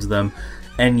back towards them,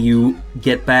 and you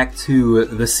get back to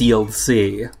the sealed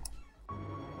sea.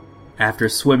 After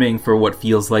swimming for what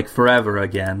feels like forever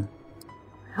again.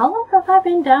 How long have I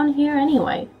been down here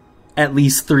anyway? At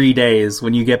least 3 days.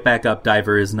 When you get back up,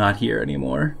 Diver is not here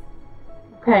anymore.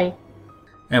 Okay.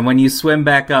 And when you swim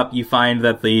back up, you find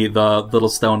that the little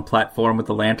stone platform with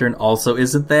the lantern also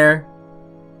isn't there.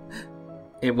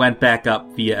 It went back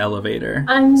up via elevator,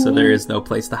 so there is no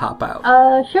place to hop out.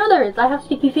 Sure there is. I have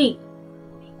sticky feet.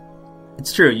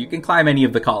 It's true, you can climb any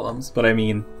of the columns, but I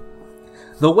mean,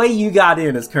 the way you got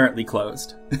in is currently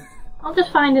closed. I'll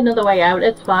just find another way out,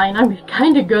 it's fine. I'm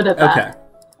kind of good at that. Okay.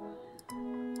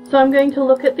 So I'm going to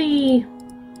look at the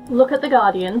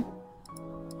Guardian,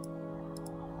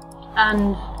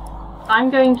 and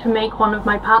I'm going to make one of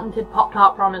my patented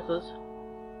Pop-Tart promises.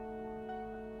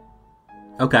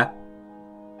 Okay.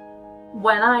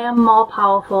 When I am more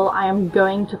powerful, I am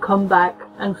going to come back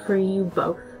and free you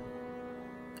both.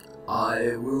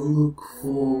 I will look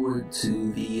forward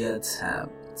to the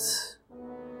attempt.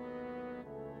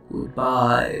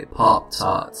 Goodbye,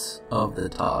 Pop-Tart of the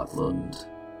Tartland.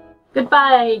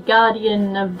 Goodbye,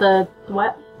 Guardian of the...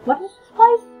 What is this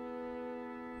place?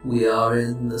 We are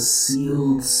in the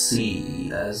sealed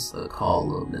sea, as the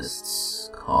columnists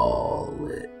call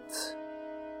it.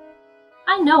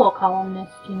 I know a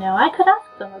columnist, I could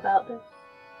ask them about this.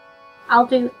 I'll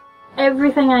do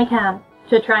everything I can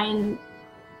to try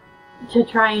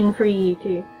and free you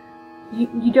two.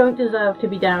 You don't deserve to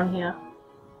be down here.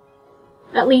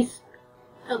 At least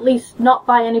not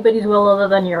by anybody's will other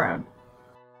than your own.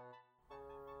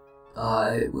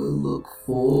 I will look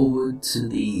forward to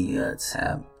the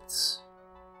attempt.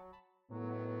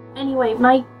 Anyway,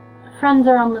 my friends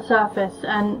are on the surface,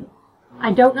 and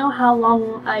I don't know how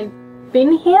long I've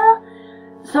been here,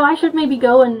 so I should maybe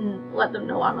go and let them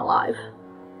know I'm alive.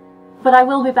 But I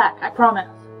will be back, I promise.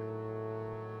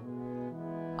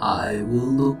 I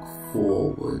will look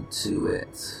forward to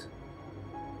it.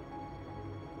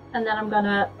 And then I'm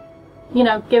gonna,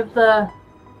 give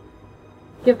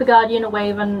the Guardian a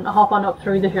wave and hop on up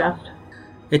through the shaft.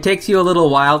 It takes you a little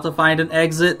while to find an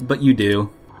exit, but you do.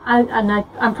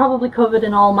 I'm probably covered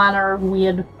in all manner of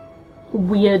weird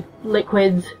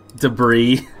liquids.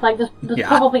 Debris. Like, there's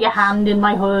probably a hand in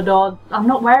my hood, or... I'm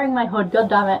not wearing my hood,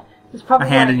 goddammit. There's probably... A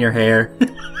hand in your hair.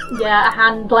 Yeah, a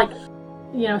hand,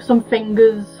 some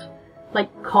fingers,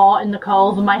 caught in the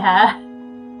curls of my hair.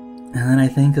 And then I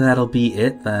think that'll be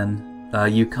it, then.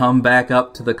 You come back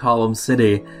up to the Column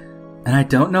City, and I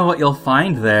don't know what you'll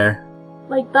find there.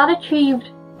 That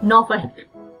achieved nothing.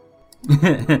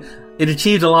 It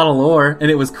achieved a lot of lore,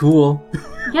 and it was cool.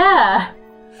 Yeah.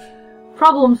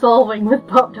 Problem solving with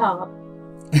Pop-Tart.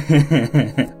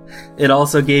 It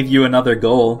also gave you another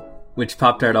goal, which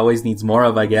Pop-Tart always needs more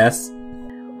of, I guess.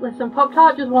 Listen,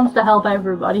 Pop-Tart just wants to help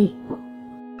everybody.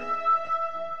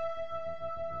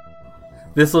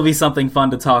 This will be something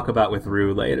fun to talk about with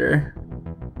Rue later.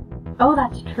 Oh,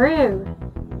 that's true.